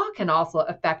the thaw can also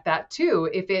affect that too.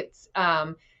 If it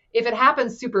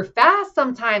happens super fast,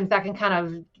 sometimes that can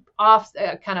kind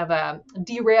of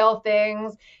derail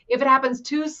things. If it happens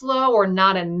too slow or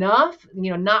not enough,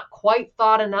 not quite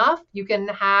thawed enough, you can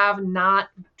have not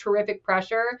terrific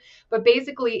pressure. But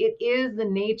basically, it is the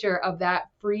nature of that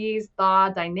freeze-thaw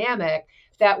dynamic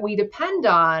that we depend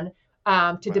on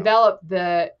to develop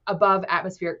the above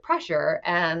atmospheric pressure.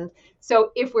 And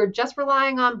so if we're just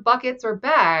relying on buckets or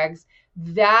bags,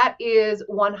 that is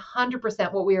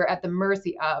 100% what we are at the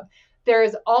mercy of.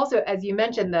 There's also, as you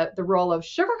mentioned, the role of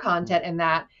sugar content in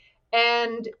that.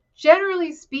 And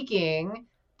generally speaking,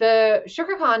 the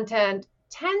sugar content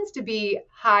tends to be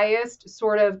highest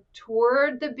sort of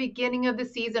toward the beginning of the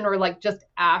season or like just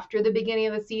after the beginning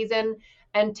of the season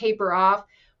and taper off.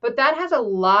 But that has a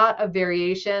lot of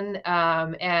variation,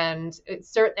 and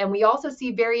we also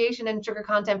see variation in sugar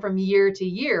content from year to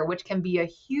year, which can be a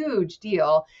huge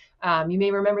deal. You may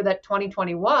remember that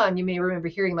 2021, you may remember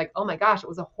hearing like, oh my gosh, it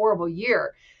was a horrible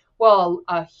year. Well,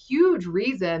 a huge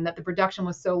reason that the production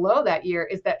was so low that year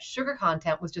is that sugar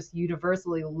content was just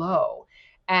universally low.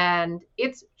 And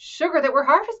it's sugar that we're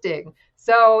harvesting.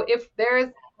 So if there's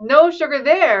no sugar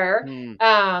there,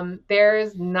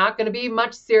 there's not going to be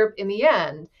much syrup in the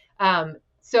end.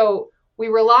 So we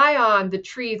rely on the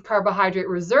tree's carbohydrate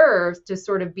reserves to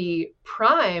sort of be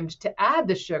primed to add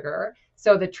the sugar.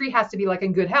 So the tree has to be like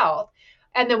in good health.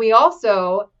 And then we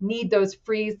also need those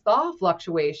freeze-thaw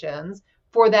fluctuations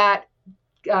for that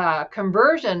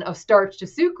conversion of starch to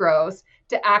sucrose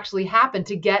to actually happen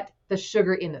to get the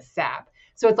sugar in the sap.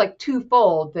 So it's like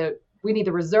twofold. We need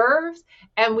the reserves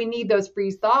and we need those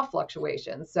freeze-thaw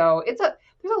fluctuations. So there's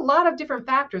a lot of different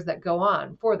factors that go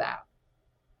on for that.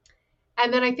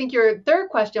 And then I think your third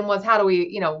question was how do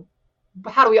we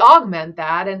augment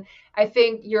that? And I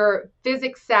think your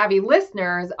physics savvy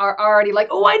listeners are already like,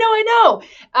 oh, I know.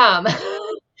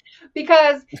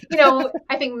 Because,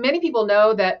 I think many people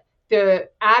know that the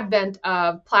advent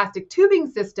of plastic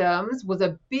tubing systems was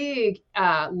a big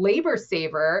labor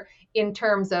saver in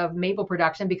terms of maple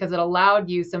production because it allowed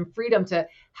you some freedom to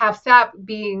have sap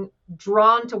being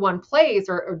drawn to one place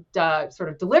or sort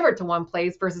of delivered to one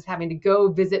place versus having to go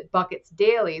visit buckets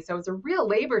daily. So it's a real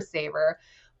labor saver,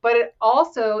 but it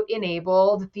also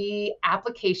enabled the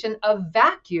application of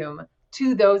vacuum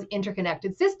to those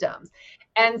interconnected systems.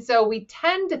 And so we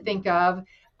tend to think of,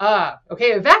 a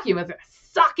vacuum is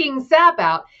sucking sap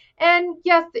out. And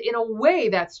yes, in a way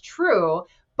that's true,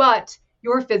 but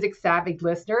your physics savvy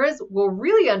listeners will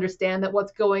really understand that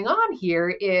what's going on here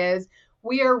is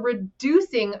we are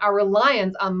reducing our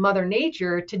reliance on Mother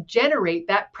Nature to generate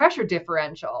that pressure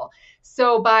differential.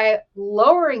 So by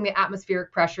lowering the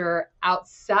atmospheric pressure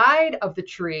outside of the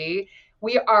tree,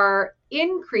 we are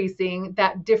increasing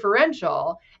that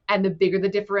differential. And the bigger the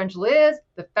differential is,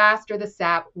 the faster the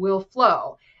sap will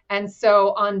flow. And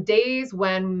so on days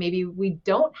when maybe we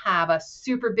don't have a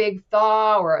super big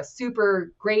thaw or a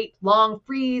super great long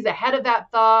freeze ahead of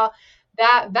that thaw,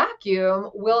 that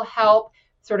vacuum will help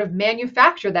sort of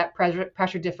manufacture that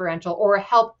pressure differential or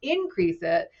help increase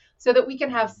it so that we can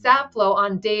have sap flow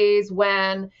on days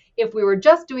when if we were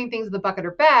just doing things with a bucket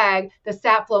or bag, the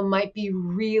sap flow might be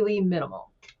really minimal.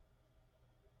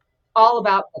 All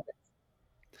about physics.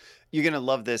 You're going to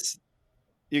love this.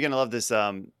 You're going to love this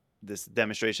this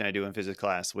demonstration I do in physics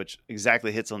class, which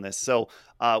exactly hits on this. So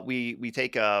we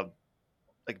take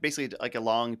basically a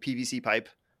long PVC pipe,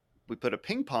 we put a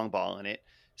ping pong ball in it,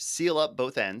 seal up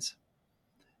both ends,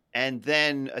 and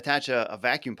then attach a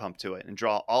vacuum pump to it and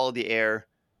draw all of the air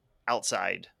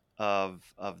outside of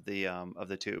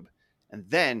the tube. and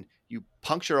then you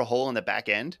puncture a hole in the back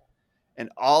end, and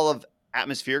all of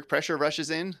atmospheric pressure rushes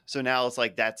in. So now it's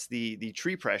like that's the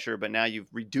tree pressure, but now you've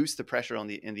reduced the pressure on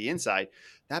the inside.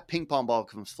 That ping pong ball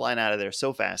comes flying out of there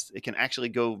so fast it can actually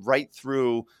go right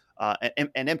through an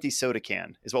empty soda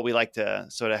can is what we like to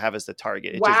sort of have as the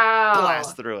target. It just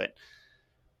blasts Wow. through it.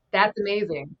 That's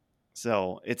amazing.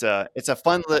 So it's a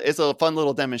fun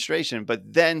little demonstration.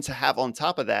 But then to have on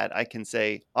top of that, I can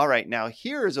say, all right, now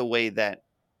here is a way that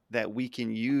we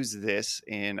can use this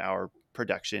in our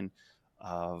production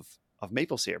of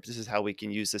maple syrup. This is how we can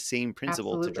use the same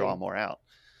principle to draw Absolutely. more out.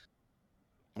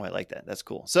 Oh, I like that. That's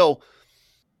cool. So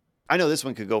I know this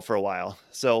one could go for a while.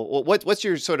 So what's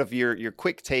your sort of your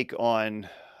quick take on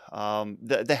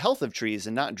the health of trees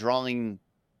and not drawing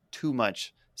too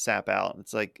much sap out?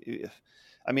 It's like,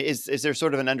 I mean, is there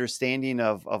sort of an understanding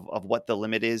of what the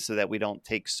limit is so that we don't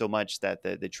take so much that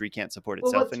the tree can't support Well,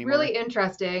 itself what's anymore? really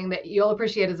interesting that you'll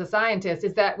appreciate as a scientist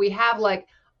is that we have like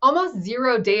almost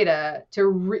zero data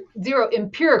zero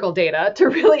empirical data to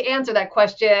really answer that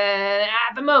question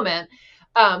at the moment.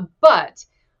 But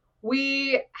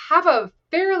we have a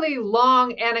fairly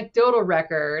long anecdotal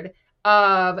record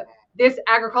of this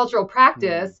agricultural Hmm.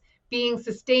 practice being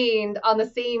sustained on the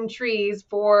same trees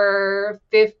for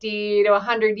 50 to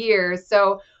 100 years.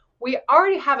 So we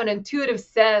already have an intuitive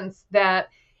sense that,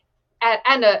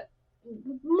 and a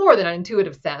more than an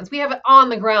intuitive sense, we have an on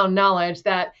the ground knowledge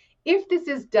that if this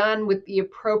is done with the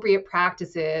appropriate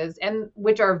practices, and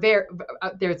which are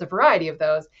there's a variety of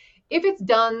those, if it's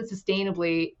done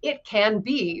sustainably, it can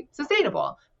be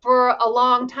sustainable for a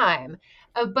long time.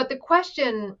 But the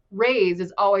question raised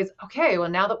is always, okay, well,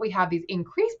 now that we have these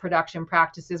increased production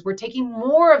practices, we're taking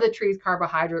more of the tree's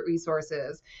carbohydrate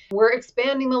resources, we're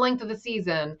expanding the length of the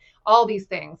season, all these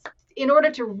things. In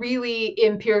order to really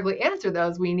empirically answer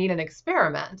those, we need an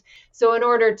experiment. So, in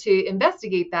order to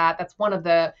investigate that, that's one of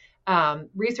the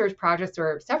research projects,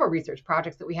 or several research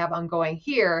projects that we have ongoing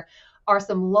here, are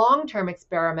some long term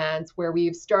experiments where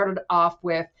we've started off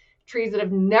with trees that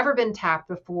have never been tapped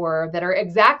before, that are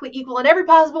exactly equal in every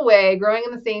possible way, growing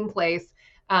in the same place.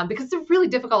 Because it's a really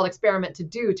difficult experiment to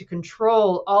do to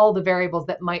control all the variables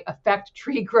that might affect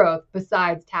tree growth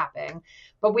besides tapping.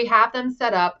 But we have them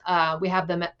set up. We have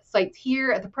them at sites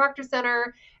here at the Proctor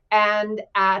Center and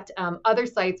at other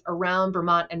sites around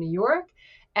Vermont and New York.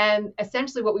 And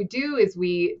essentially, what we do is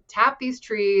we tap these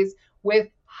trees with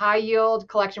high yield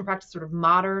collection practice, sort of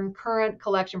modern current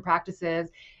collection practices,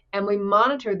 and we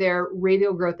monitor their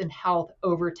radial growth and health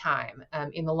over time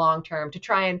in the long term to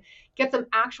try and get some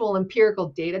actual empirical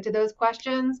data to those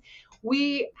questions.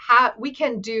 We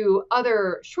can do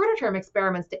other shorter term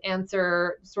experiments to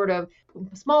answer sort of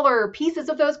smaller pieces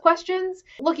of those questions,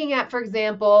 looking at, for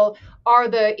example, are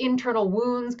the internal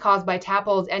wounds caused by tap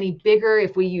holes any bigger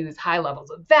if we use high levels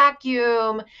of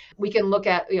vacuum? We can look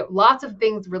at lots of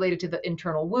things related to the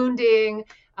internal wounding,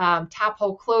 tap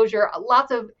hole closure,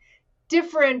 lots of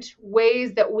different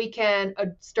ways that we can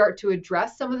start to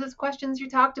address some of those questions you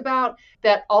talked about,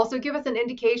 that also give us an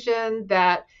indication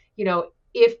that,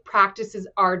 if practices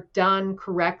are done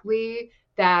correctly,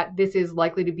 that this is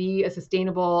likely to be a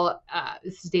sustainable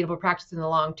practice in the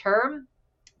long term.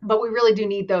 But we really do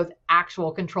need those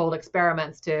actual controlled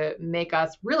experiments to make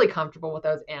us really comfortable with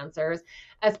those answers,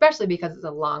 especially because it's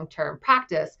a long-term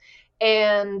practice.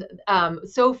 And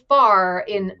so far,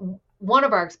 in one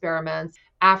of our experiments,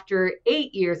 after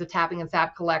 8 years of tapping and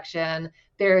sap collection,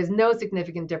 there is no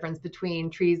significant difference between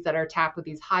trees that are tapped with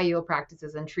these high yield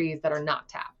practices and trees that are not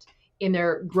tapped in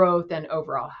their growth and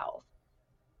overall health.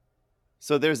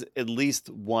 So there's at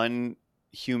least one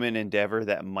human endeavor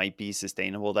that might be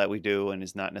sustainable that we do and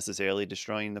is not necessarily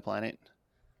destroying the planet.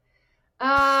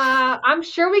 I'm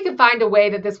sure we could find a way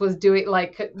that this was doing,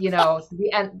 like, the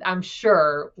end. I'm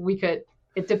sure we could.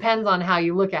 It depends on how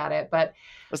you look at it, but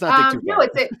Let's not think too no,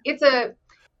 far. it's a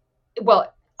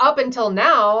well, up until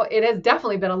now, it has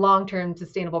definitely been a long-term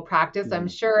sustainable practice. I'm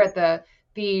Mhm. sure at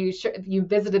you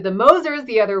visited the Mosers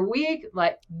the other week,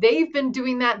 like they've been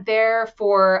doing that there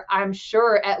for, I'm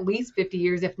sure, at least 50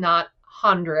 years, if not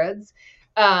hundreds.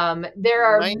 There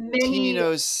are many.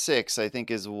 1906, I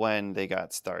think, is when they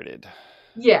got started.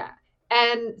 Yeah.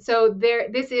 And so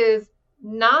this is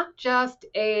not just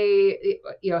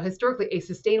historically a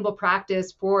sustainable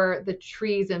practice for the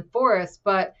trees and forests,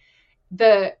 but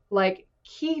the like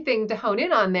key thing to hone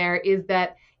in on there is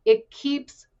that it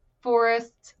keeps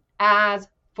forests as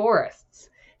forests.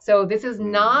 So this is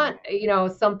Mm. not,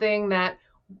 something that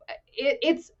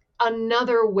it's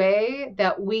another way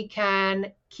that we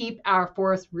can keep our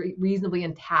forests reasonably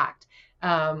intact,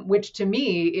 which to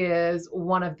me is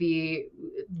one of the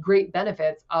great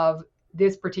benefits of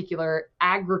this particular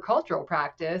agricultural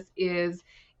practice is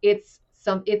it's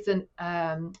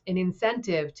an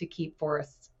incentive to keep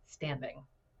forests standing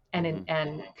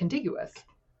and contiguous.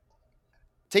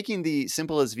 Taking the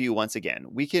simplest view once again,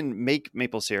 we can make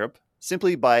maple syrup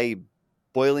simply by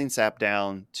boiling sap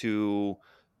down to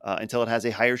until it has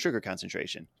a higher sugar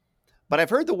concentration. But I've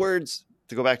heard the words,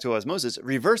 to go back to osmosis,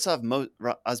 reverse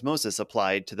osmosis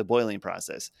applied to the boiling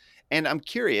process. And I'm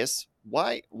curious,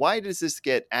 why does this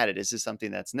get added? Is this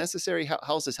something that's necessary?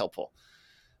 How is this helpful?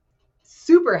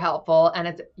 Super helpful.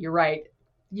 And you're right.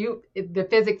 The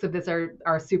physics of this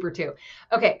are super too.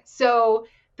 Okay, so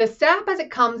the sap as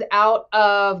it comes out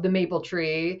of the maple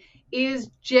tree is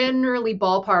generally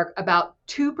ballpark about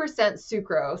 2%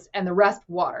 sucrose and the rest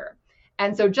water.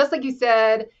 And so just like you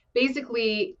said,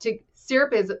 basically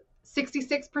syrup is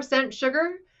 66%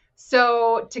 sugar.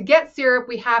 So to get syrup,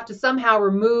 we have to somehow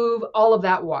remove all of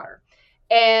that water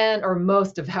or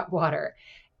most of that water.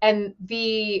 And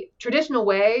the traditional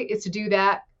way is to do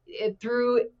that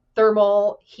through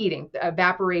thermal heating,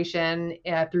 evaporation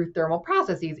through thermal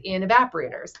processes in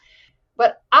evaporators.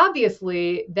 But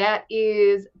obviously, that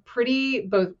is pretty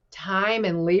both time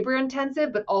and labor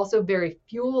intensive, but also very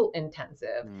fuel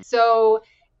intensive. So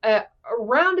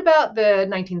around about the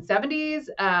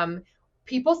 1970s,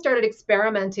 people started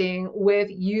experimenting with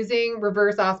using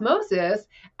reverse osmosis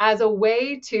as a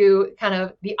way to kind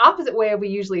of the opposite way we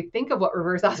usually think of what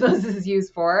reverse osmosis is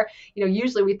used for.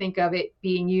 Usually we think of it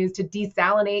being used to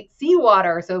desalinate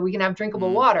seawater so we can have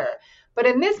drinkable water. But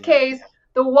in this case,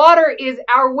 the water is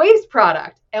our waste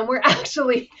product, and we're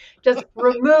actually just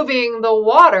removing the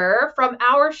water from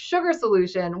our sugar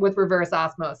solution with reverse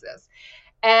osmosis.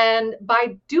 And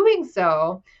by doing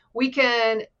so, we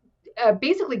can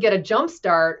basically get a jump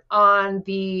start on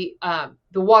the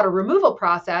water removal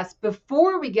process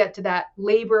before we get to that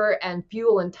labor and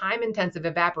fuel and time intensive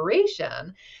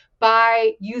evaporation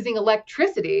by using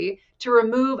electricity to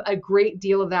remove a great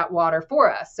deal of that water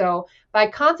for us. So by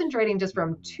concentrating just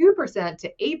from 2%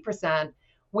 to 8%,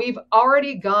 we've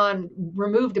already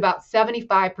removed about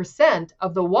 75%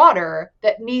 of the water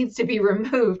that needs to be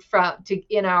removed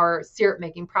in our syrup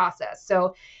making process.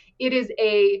 So it is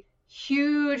a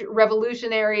huge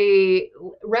revolutionarily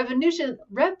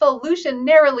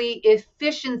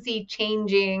efficiency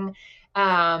changing,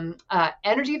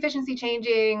 energy efficiency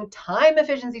changing, time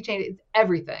efficiency changing, it's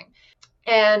everything.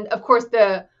 And of course,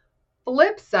 the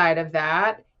flip side of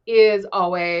that is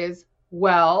always,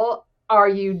 well, are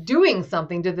you doing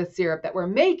something to the syrup that we're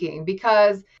making?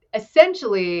 Because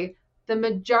essentially, the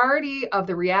majority of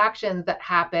the reactions that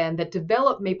happen that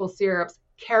develop maple syrup's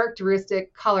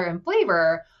characteristic color and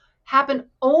flavor happen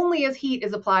only as heat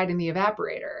is applied in the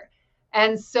evaporator.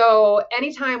 And so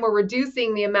anytime we're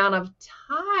reducing the amount of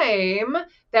time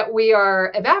that we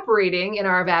are evaporating in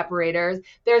our evaporators,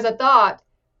 there's a thought,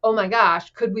 oh my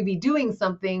gosh, could we be doing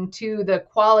something to the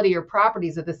quality or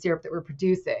properties of the syrup that we're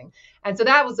producing? And so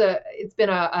it's been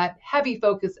a heavy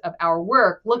focus of our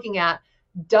work looking at,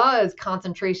 does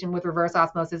concentration with reverse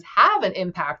osmosis have an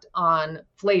impact on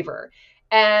flavor?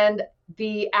 And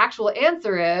the actual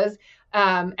answer is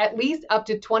at least up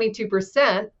to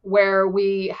 22%, where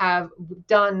we have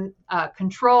done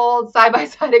controlled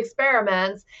side-by-side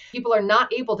experiments. People are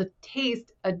not able to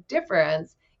taste a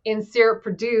difference in syrup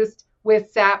produced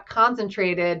with sap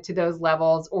concentrated to those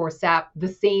levels or the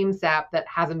same sap that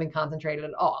hasn't been concentrated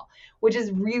at all, which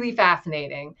is really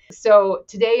fascinating. So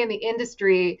today in the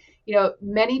industry,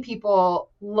 many people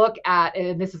look at,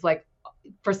 and this is like,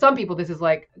 for some people, this is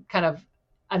like kind of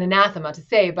an anathema to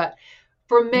say, but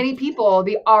for many people,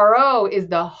 the RO is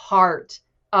the heart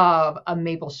of a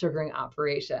maple sugaring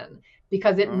operation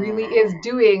because it really is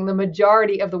doing the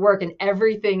majority of the work and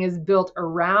everything is built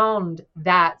around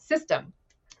that system.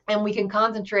 And we can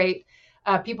concentrate,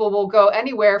 people will go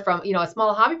anywhere from, a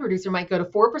small hobby producer might go to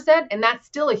 4%, and that's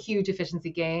still a huge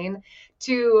efficiency gain,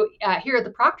 to here at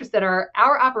the Proctor Center,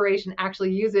 our operation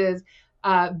actually uses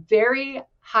very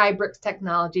high Brix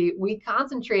technology. We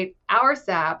concentrate our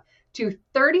sap to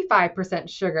 35%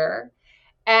 sugar,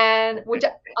 and which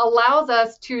allows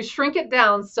us to shrink it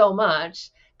down so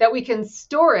much that we can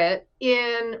store it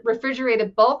in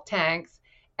refrigerated bulk tanks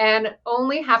and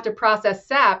only have to process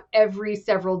sap every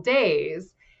several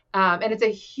days. And it's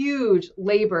a huge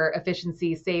labor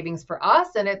efficiency savings for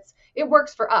us, and it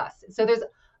works for us. So there's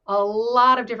a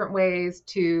lot of different ways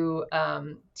to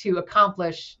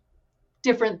accomplish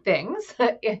different things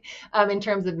in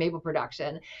terms of maple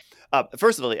production.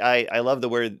 First of all, I love the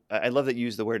word. I love that you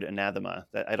use the word anathema.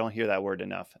 That I don't hear that word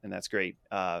enough, and that's great.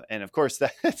 And of course,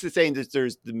 that's the saying that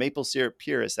there's the maple syrup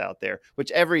purists out there, which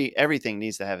everything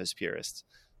needs to have as purists.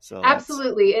 So that's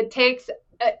Absolutely. It takes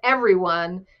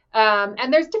everyone.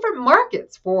 And there's different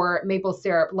markets for maple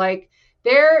syrup. Like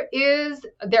there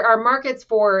are markets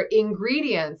for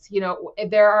ingredients.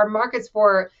 There are markets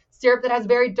for syrup that has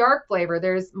very dark flavor.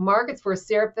 There's markets for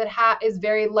syrup that is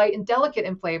very light and delicate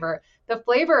in flavor. The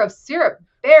flavor of syrup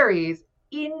varies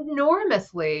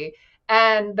enormously.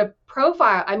 And the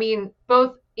profile, I mean,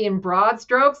 both in broad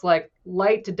strokes, like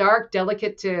light to dark,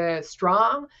 delicate to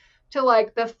strong, to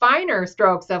like the finer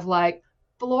strokes of like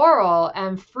floral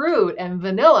and fruit and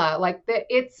vanilla. Like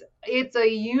it's a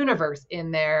universe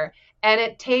in there, and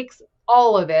it takes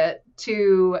all of it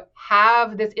to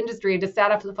have this industry to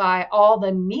satisfy all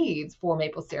the needs for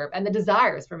maple syrup and the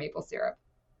desires for maple syrup.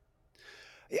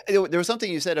 there was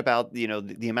something you said about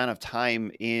the amount of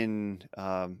time in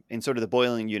sort of the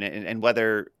boiling unit, and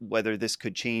whether this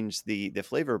could change the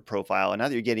flavor profile. And now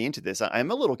that you're getting into this,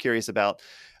 I'm a little curious about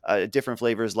different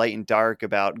flavors, light and dark,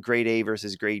 about grade A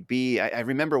versus grade B. I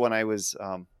remember when I was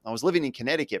living in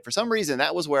Connecticut, for some reason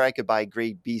that was where I could buy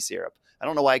grade B syrup. I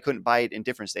don't know why I couldn't buy it in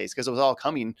different states, because it was all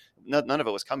coming. None of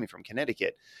it was coming from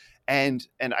Connecticut. And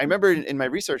I remember in my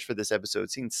research for this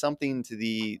episode seeing something to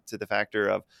the factor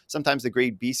of sometimes the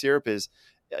grade B syrup is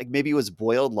like maybe it was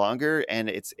boiled longer and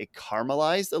it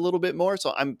caramelized a little bit more.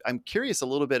 So I'm curious a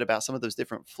little bit about some of those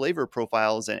different flavor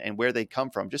profiles and where they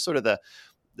come from. Just sort of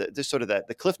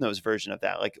the Cliff Notes version of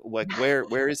that. Like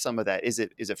where is some of that? Is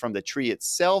it from the tree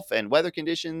itself and weather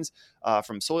conditions,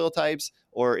 from soil types,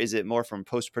 or is it more from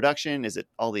post production? Is it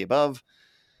all the above?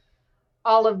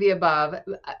 All of the above.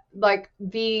 Like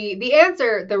the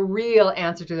real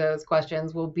answer to those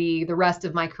questions will be the rest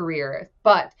of my career.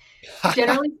 But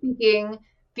generally speaking,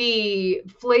 the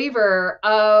flavor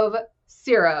of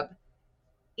syrup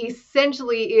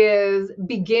essentially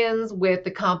begins with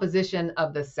the composition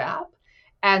of the sap.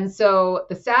 And so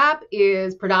the sap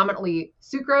is predominantly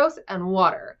sucrose and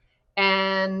water.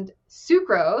 And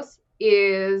sucrose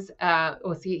is,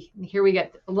 here we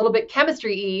get a little bit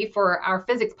chemistry-y for our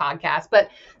physics podcast, but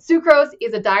sucrose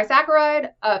is a disaccharide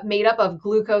made up of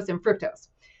glucose and fructose.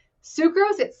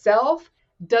 Sucrose itself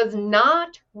does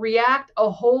not react a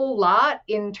whole lot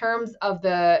in terms of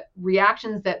the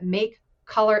reactions that make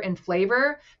color and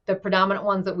flavor, the predominant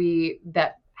ones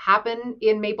that happen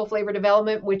in maple flavor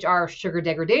development, which are sugar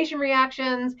degradation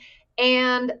reactions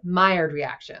and Maillard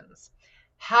reactions.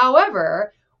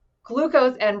 However,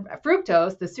 glucose and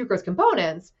fructose, the sucrose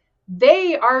components,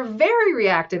 they are very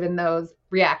reactive in those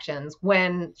reactions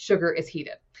when sugar is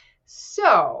heated.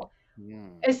 So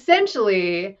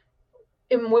essentially,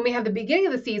 when we have the beginning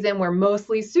of the season where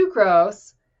mostly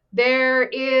sucrose, there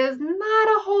is not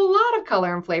a whole lot of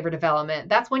color and flavor development.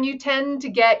 That's when you tend to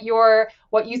get your,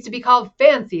 what used to be called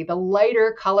fancy, the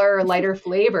lighter color, lighter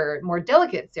flavor, more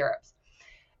delicate syrups.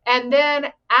 And then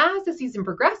as the season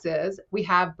progresses, we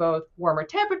have both warmer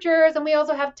temperatures and we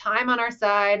also have time on our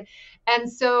side.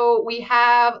 And so we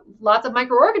have lots of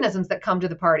microorganisms that come to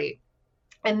the party,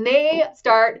 and they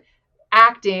start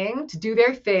acting to do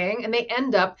their thing, and they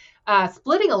end up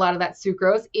splitting a lot of that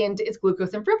sucrose into its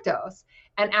glucose and fructose.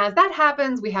 And as that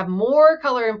happens, we have more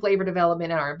color and flavor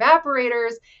development in our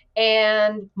evaporators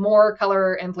and more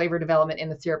color and flavor development in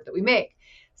the syrup that we make.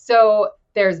 So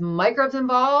there's microbes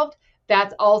involved.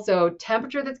 That's also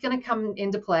temperature that's going to come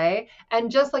into play.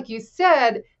 And just like you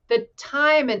said, the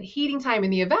time and heating time in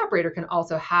the evaporator can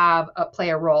also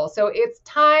play a role. So it's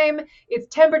time, it's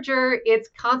temperature, it's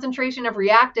concentration of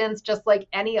reactants, just like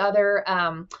any other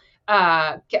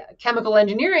chemical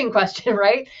engineering question,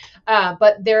 right?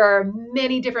 But there are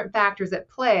many different factors at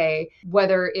play,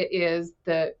 whether it is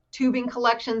the tubing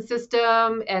collection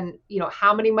system and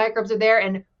how many microbes are there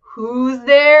and who's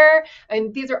there.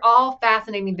 And these are all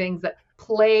fascinating things that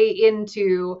play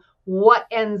into what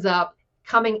ends up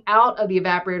coming out of the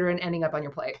evaporator and ending up on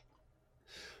your plate.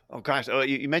 Oh gosh! Oh,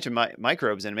 you mentioned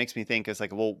microbes, and it makes me think. It's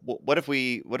like, well, what if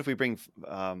we bring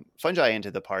fungi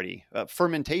into the party?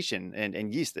 Fermentation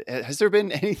and yeast. Has there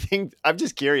been anything? I'm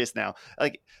just curious now,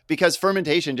 like, because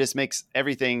fermentation just makes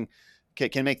everything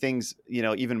can make things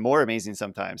even more amazing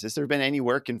sometimes. Has there been any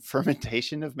work in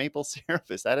fermentation of maple syrup?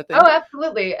 Is that a thing? Oh,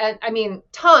 absolutely, and I mean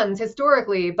tons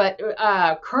historically, but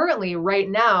currently, right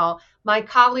now, my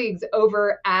colleagues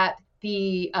over at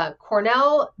the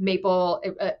Cornell Maple,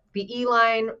 the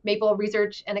E-Line Maple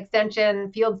Research and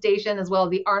Extension Field Station, as well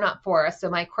as the Arnott Forest. So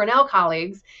my Cornell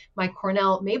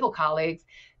Maple colleagues,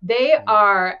 they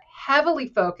are heavily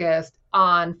focused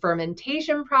on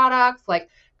fermentation products like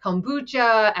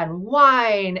kombucha and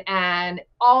wine and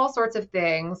all sorts of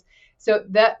things. So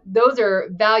those are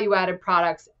value-added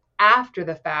products after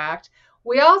the fact.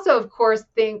 We also, of course,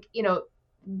 think,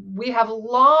 we have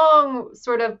long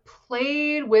sort of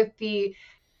played with the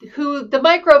who the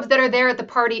microbes that are there at the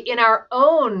party in our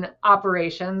own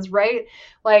operations, right?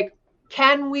 Like,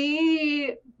 can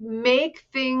we make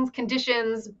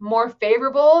conditions more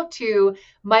favorable to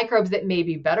microbes that may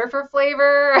be better for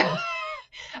flavor?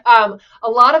 A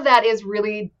lot of that is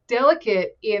really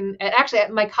delicate actually,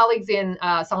 my colleagues in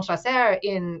Saint-Chasseur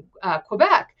in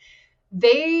Quebec,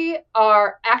 they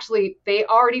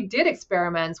already did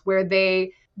experiments where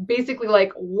they basically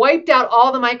like wiped out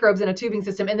all the microbes in a tubing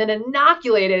system and then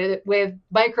inoculated it with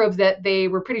microbes that they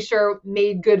were pretty sure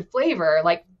made good flavor,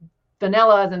 like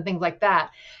vanillas and things like that.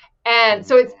 And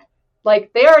so it's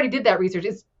like they already did that research.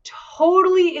 It's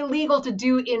totally illegal to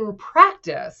do in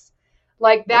practice.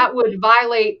 Like that would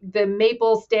violate the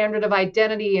maple standard of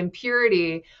identity and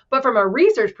purity. But from a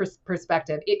research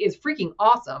perspective, it is freaking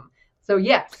awesome. So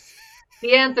yes,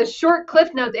 the short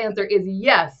Cliff Notes answer is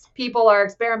yes. People are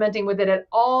experimenting with it at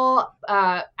all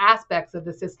aspects of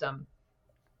the system.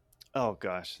 Oh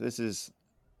gosh, this is.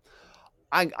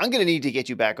 I'm going to need to get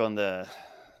you back on the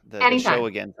Anytime. show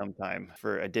again sometime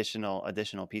for additional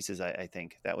pieces. I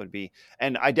think that would be,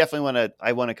 and I definitely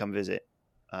want to come visit.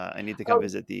 I need to come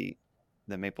visit the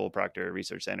Maple Proctor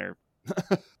Research Center.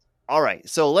 All right,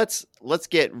 so let's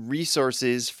get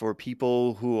resources for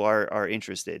people who are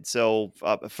interested. So,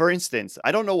 for instance,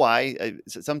 I don't know why.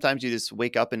 Sometimes you just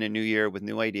wake up in a new year with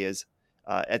new ideas.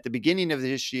 At the beginning of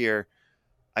this year,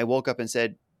 I woke up and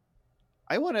said,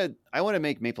 I want to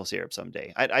make maple syrup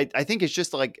someday. I think it's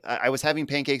just like I was having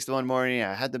pancakes the one morning.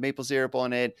 I had the maple syrup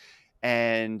on it,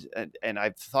 and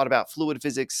I've thought about fluid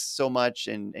physics so much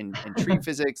and tree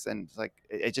physics, and like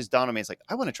it just dawned on me. It's like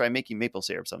I want to try making maple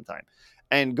syrup sometime.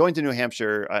 And going to New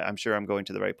Hampshire, I'm sure I'm going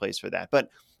to the right place for that. But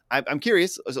I'm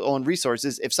curious on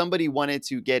resources. If somebody wanted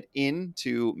to get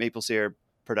into maple syrup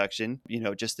production,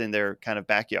 just in their kind of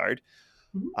backyard.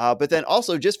 But then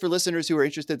also just for listeners who are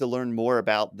interested to learn more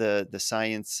about the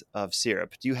science of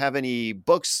syrup, do you have any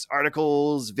books,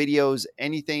 articles, videos,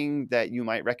 anything that you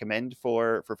might recommend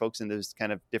for folks in those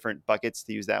kind of different buckets,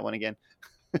 to use that one again?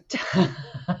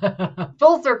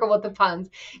 Full circle with the puns.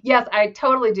 Yes, I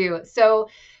totally do. So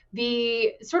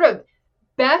the sort of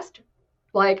best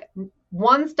like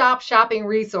one-stop shopping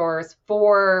resource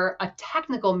for a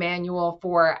technical manual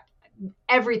for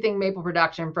everything maple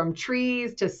production from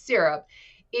trees to syrup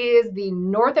is the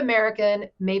North American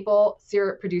Maple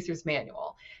Syrup Producers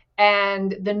Manual.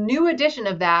 And the new edition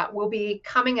of that will be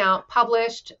coming out,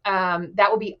 published. That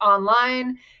will be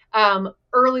online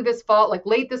early this fall, like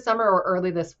late this summer or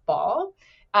early this fall.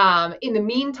 In the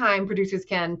meantime, producers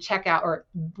can check out, or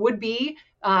would be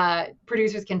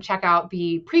producers can check out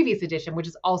the previous edition, which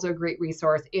is also a great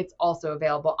resource. It's also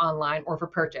available online or for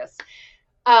purchase.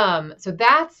 So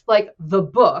that's like the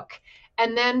book.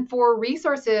 And then for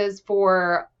resources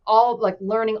for all like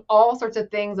learning all sorts of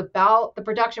things about the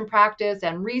production practice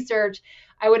and research,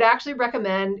 I would actually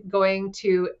recommend going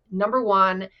to number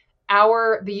one, the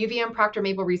UVM Proctor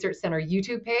Maple Research Center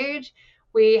YouTube page.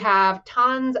 We have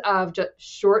tons of just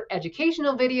short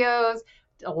educational videos,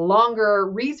 longer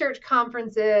research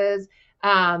conferences,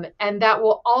 and that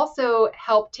will also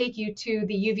help take you to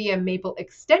the UVM Maple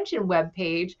Extension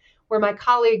webpage, where my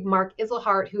colleague Mark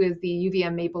Iselhart, who is the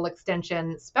UVM Maple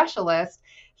Extension specialist,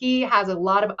 he has a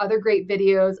lot of other great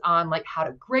videos on like how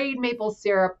to grade maple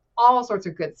syrup, all sorts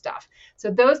of good stuff.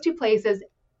 So those two places,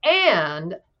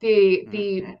 and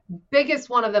the biggest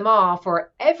one of them all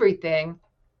for everything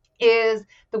is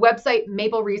the website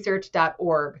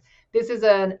mapleresearch.org. This is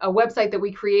a website that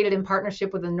we created in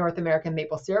partnership with the North American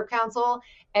Maple Syrup Council,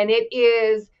 and it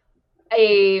is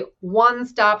a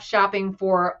one-stop shopping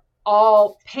for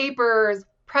all papers,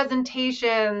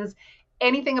 presentations,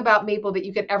 anything about maple that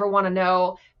you could ever want to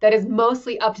know, that is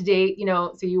mostly up to date,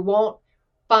 so you won't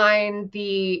find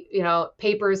the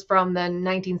papers from the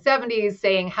 1970s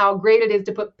saying how great it is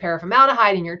to put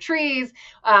paraformaldehyde in your trees.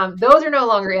 Those are no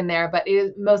longer in there, but it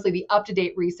is mostly the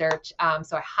up-to-date research.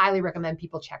 So I highly recommend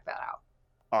people check that out.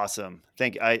 Awesome.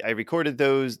 Thank you. I recorded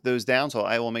those down, so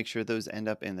I will make sure those end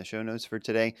up in the show notes for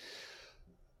today.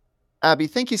 Abby,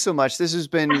 thank you so much. This has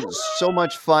been so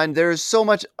much fun. There's so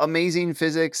much amazing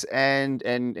physics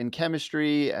and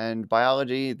chemistry and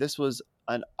biology. This was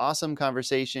an awesome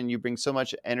conversation. You bring so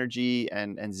much energy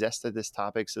and zest to this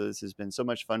topic. So this has been so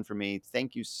much fun for me.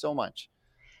 Thank you so much.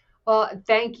 Well,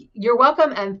 you're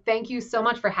welcome. And thank you so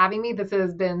much for having me. This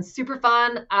has been super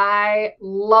fun. I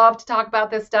love to talk about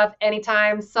this stuff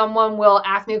anytime someone will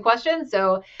ask me a question.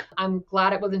 So I'm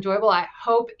glad it was enjoyable. I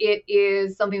hope it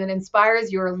is something that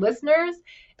inspires your listeners.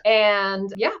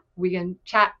 And yeah, we can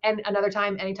chat another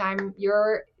time, anytime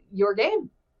you're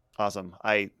game. Awesome.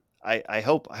 I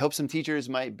hope some teachers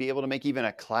might be able to make even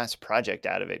a class project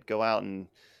out of it. Go out and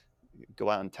go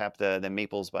out and tap the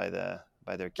maples by their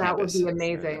That would be campus or the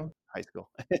amazing. high school.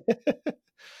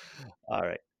 All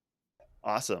right.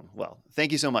 Awesome. Well,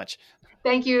 thank you so much.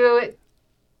 Thank you.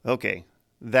 Okay.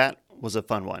 That was a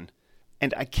fun one.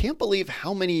 And I can't believe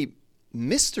how many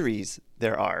mysteries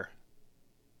there are.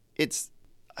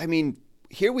 I mean,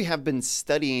 here we have been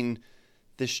studying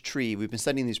this tree. We've been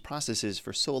studying these processes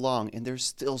for so long, and there's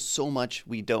still so much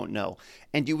we don't know.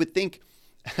 And you would think,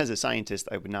 as a scientist,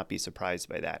 I would not be surprised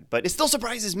by that. But it still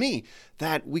surprises me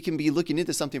that we can be looking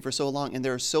into something for so long, and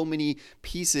there are so many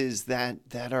pieces that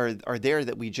are there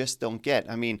that we just don't get.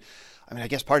 I mean, I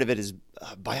guess part of it is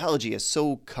biology is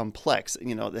so complex.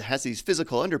 You know, it has these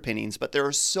physical underpinnings, but there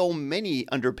are so many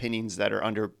underpinnings that are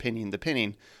underpinning the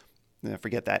pinning.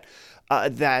 Forget that.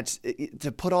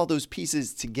 To put all those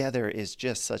pieces together is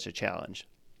just such a challenge.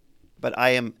 But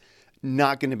I am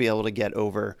not going to be able to get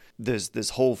over this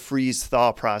whole freeze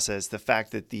thaw process, the fact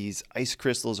that these ice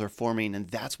crystals are forming, and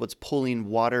that's what's pulling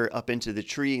water up into the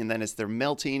tree, and then as they're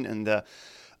melting, and the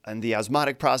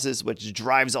osmotic process, which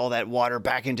drives all that water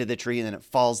back into the tree, and then it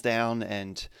falls down,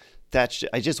 and I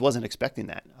just wasn't expecting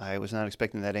that. I was not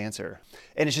expecting that answer.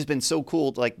 And it's just been so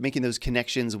cool, like making those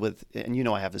connections with, and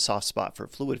I have the soft spot for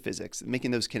fluid physics,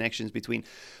 making those connections between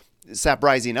sap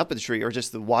rising up the tree or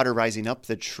just the water rising up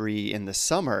the tree in the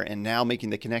summer, and now making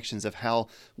the connections of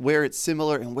where it's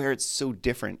similar and where it's so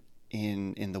different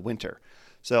in the winter.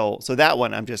 So that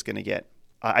one I'm just going to get.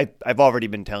 I've already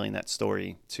been telling that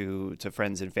story to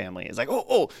friends and family. It's like,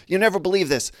 oh, you never believe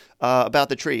this about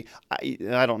the tree.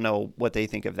 I don't know what they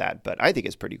think of that, but I think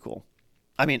it's pretty cool.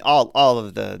 I mean, all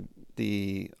of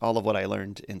all of what I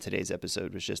learned in today's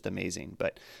episode was just amazing.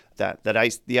 But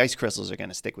the ice crystals are going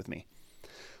to stick with me.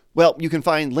 Well, you can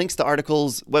find links to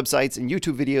articles, websites, and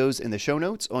YouTube videos in the show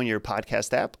notes on your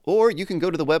podcast app, or you can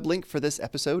go to the web link for this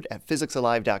episode at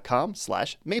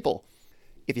physicsalive.com/maple.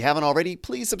 If you haven't already,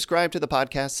 please subscribe to the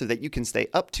podcast so that you can stay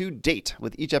up to date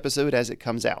with each episode as it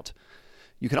comes out.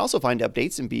 You can also find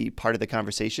updates and be part of the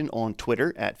conversation on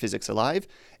Twitter at PhysicsAlive,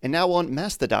 and now on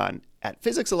Mastodon at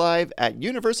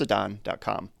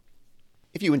physicsalive@universadon.com.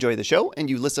 If you enjoy the show and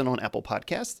you listen on Apple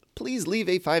Podcasts, please leave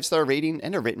a 5-star rating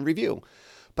and a written review.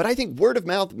 But I think word of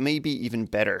mouth may be even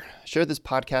better. Share this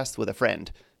podcast with a friend.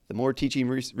 The more teaching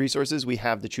resources we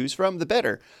have to choose from, the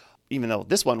better. Even though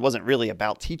this one wasn't really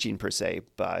about teaching per se,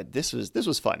 but this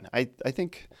was fun. I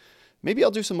think maybe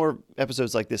I'll do some more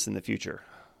episodes like this in the future.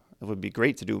 It would be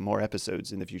great to do more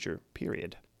episodes in the future,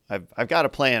 period. I've got a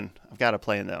plan. I've got a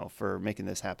plan, though, for making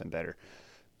this happen better.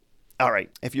 All right.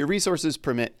 If your resources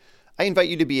permit, I invite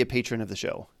you to be a patron of the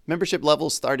show. Membership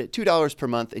levels start at $2 per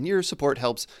month, and your support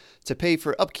helps to pay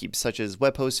for upkeep such as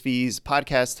web host fees,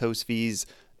 podcast host fees,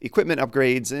 equipment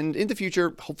upgrades, and in the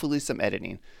future, hopefully some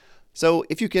editing. So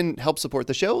if you can help support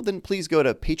the show, then please go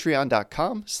to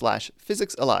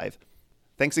patreon.com/physicsalive.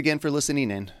 Thanks again for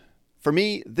listening in. For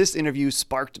me, this interview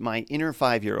sparked my inner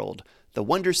 5-year-old, the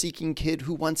wonder-seeking kid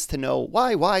who wants to know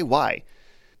why?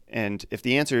 And if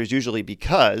the answer is usually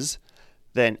because,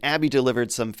 then Abby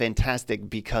delivered some fantastic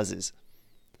becauses.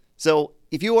 So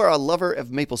if you are a lover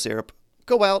of maple syrup,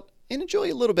 go out and enjoy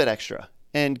a little bit extra,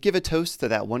 and give a toast to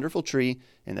that wonderful tree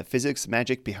and the physics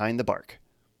magic behind the bark.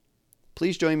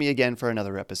 Please join me again for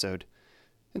another episode.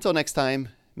 Until next time,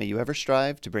 may you ever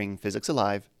strive to bring physics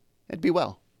alive, and be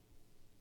well.